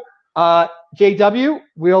you. JW,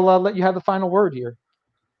 we'll let you have the final word here.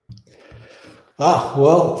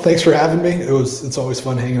 Well, thanks for having me. It's always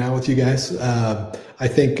fun hanging out with you guys. I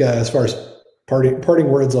think as far as parting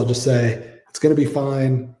words, I'll just say it's going to be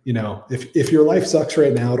fine. You know, if your life sucks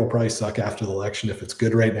right now, it'll probably suck after the election. If it's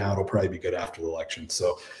good right now, it'll probably be good after the election.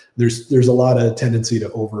 So there's a lot of tendency to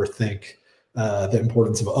overthink the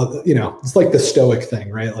importance of, it's like the Stoic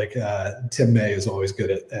thing, right? Like Tim May is always good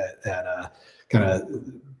at kind of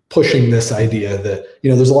pushing this idea that,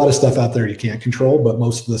 there's a lot of stuff out there you can't control, but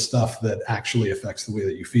most of the stuff that actually affects the way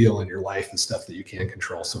that you feel in your life is stuff that you can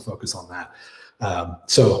control. So focus on that.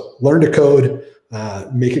 So learn to code,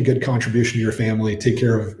 make a good contribution to your family, take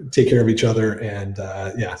care of each other, and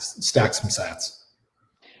stack some sats.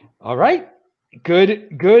 All right.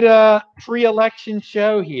 Good pre-election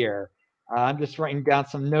show here. I'm just writing down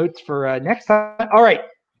some notes for next time. All right.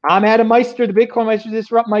 I'm Adam Meister, the Bitcoin Meister,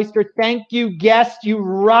 Disrupt Meister. Thank you, guest. You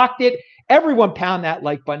rocked it. Everyone pound that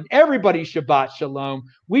like button. Everybody Shabbat Shalom.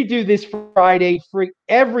 We do this Friday,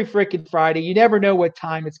 every freaking Friday. You never know what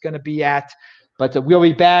time it's going to be at, but we'll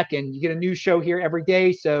be back, and you get a new show here every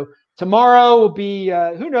day. So tomorrow will be,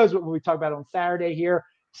 who knows what we'll be talking about on Saturday here.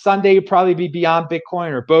 Sunday will probably be Beyond Bitcoin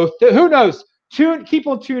or both. Who knows? Keep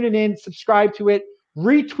on tuning in. Subscribe to it.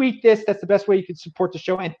 Retweet this. That's the best way you can support the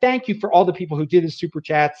show. And thank you for all the people who did the super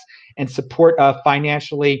chats and support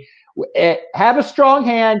financially. Have a strong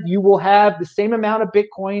hand. You will have the same amount of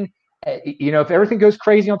Bitcoin. If everything goes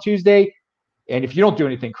crazy on Tuesday, and if you don't do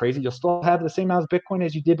anything crazy, you'll still have the same amount of Bitcoin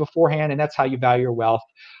as you did beforehand. And that's how you value your wealth.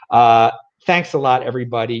 Thanks a lot,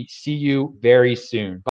 everybody. See you very soon.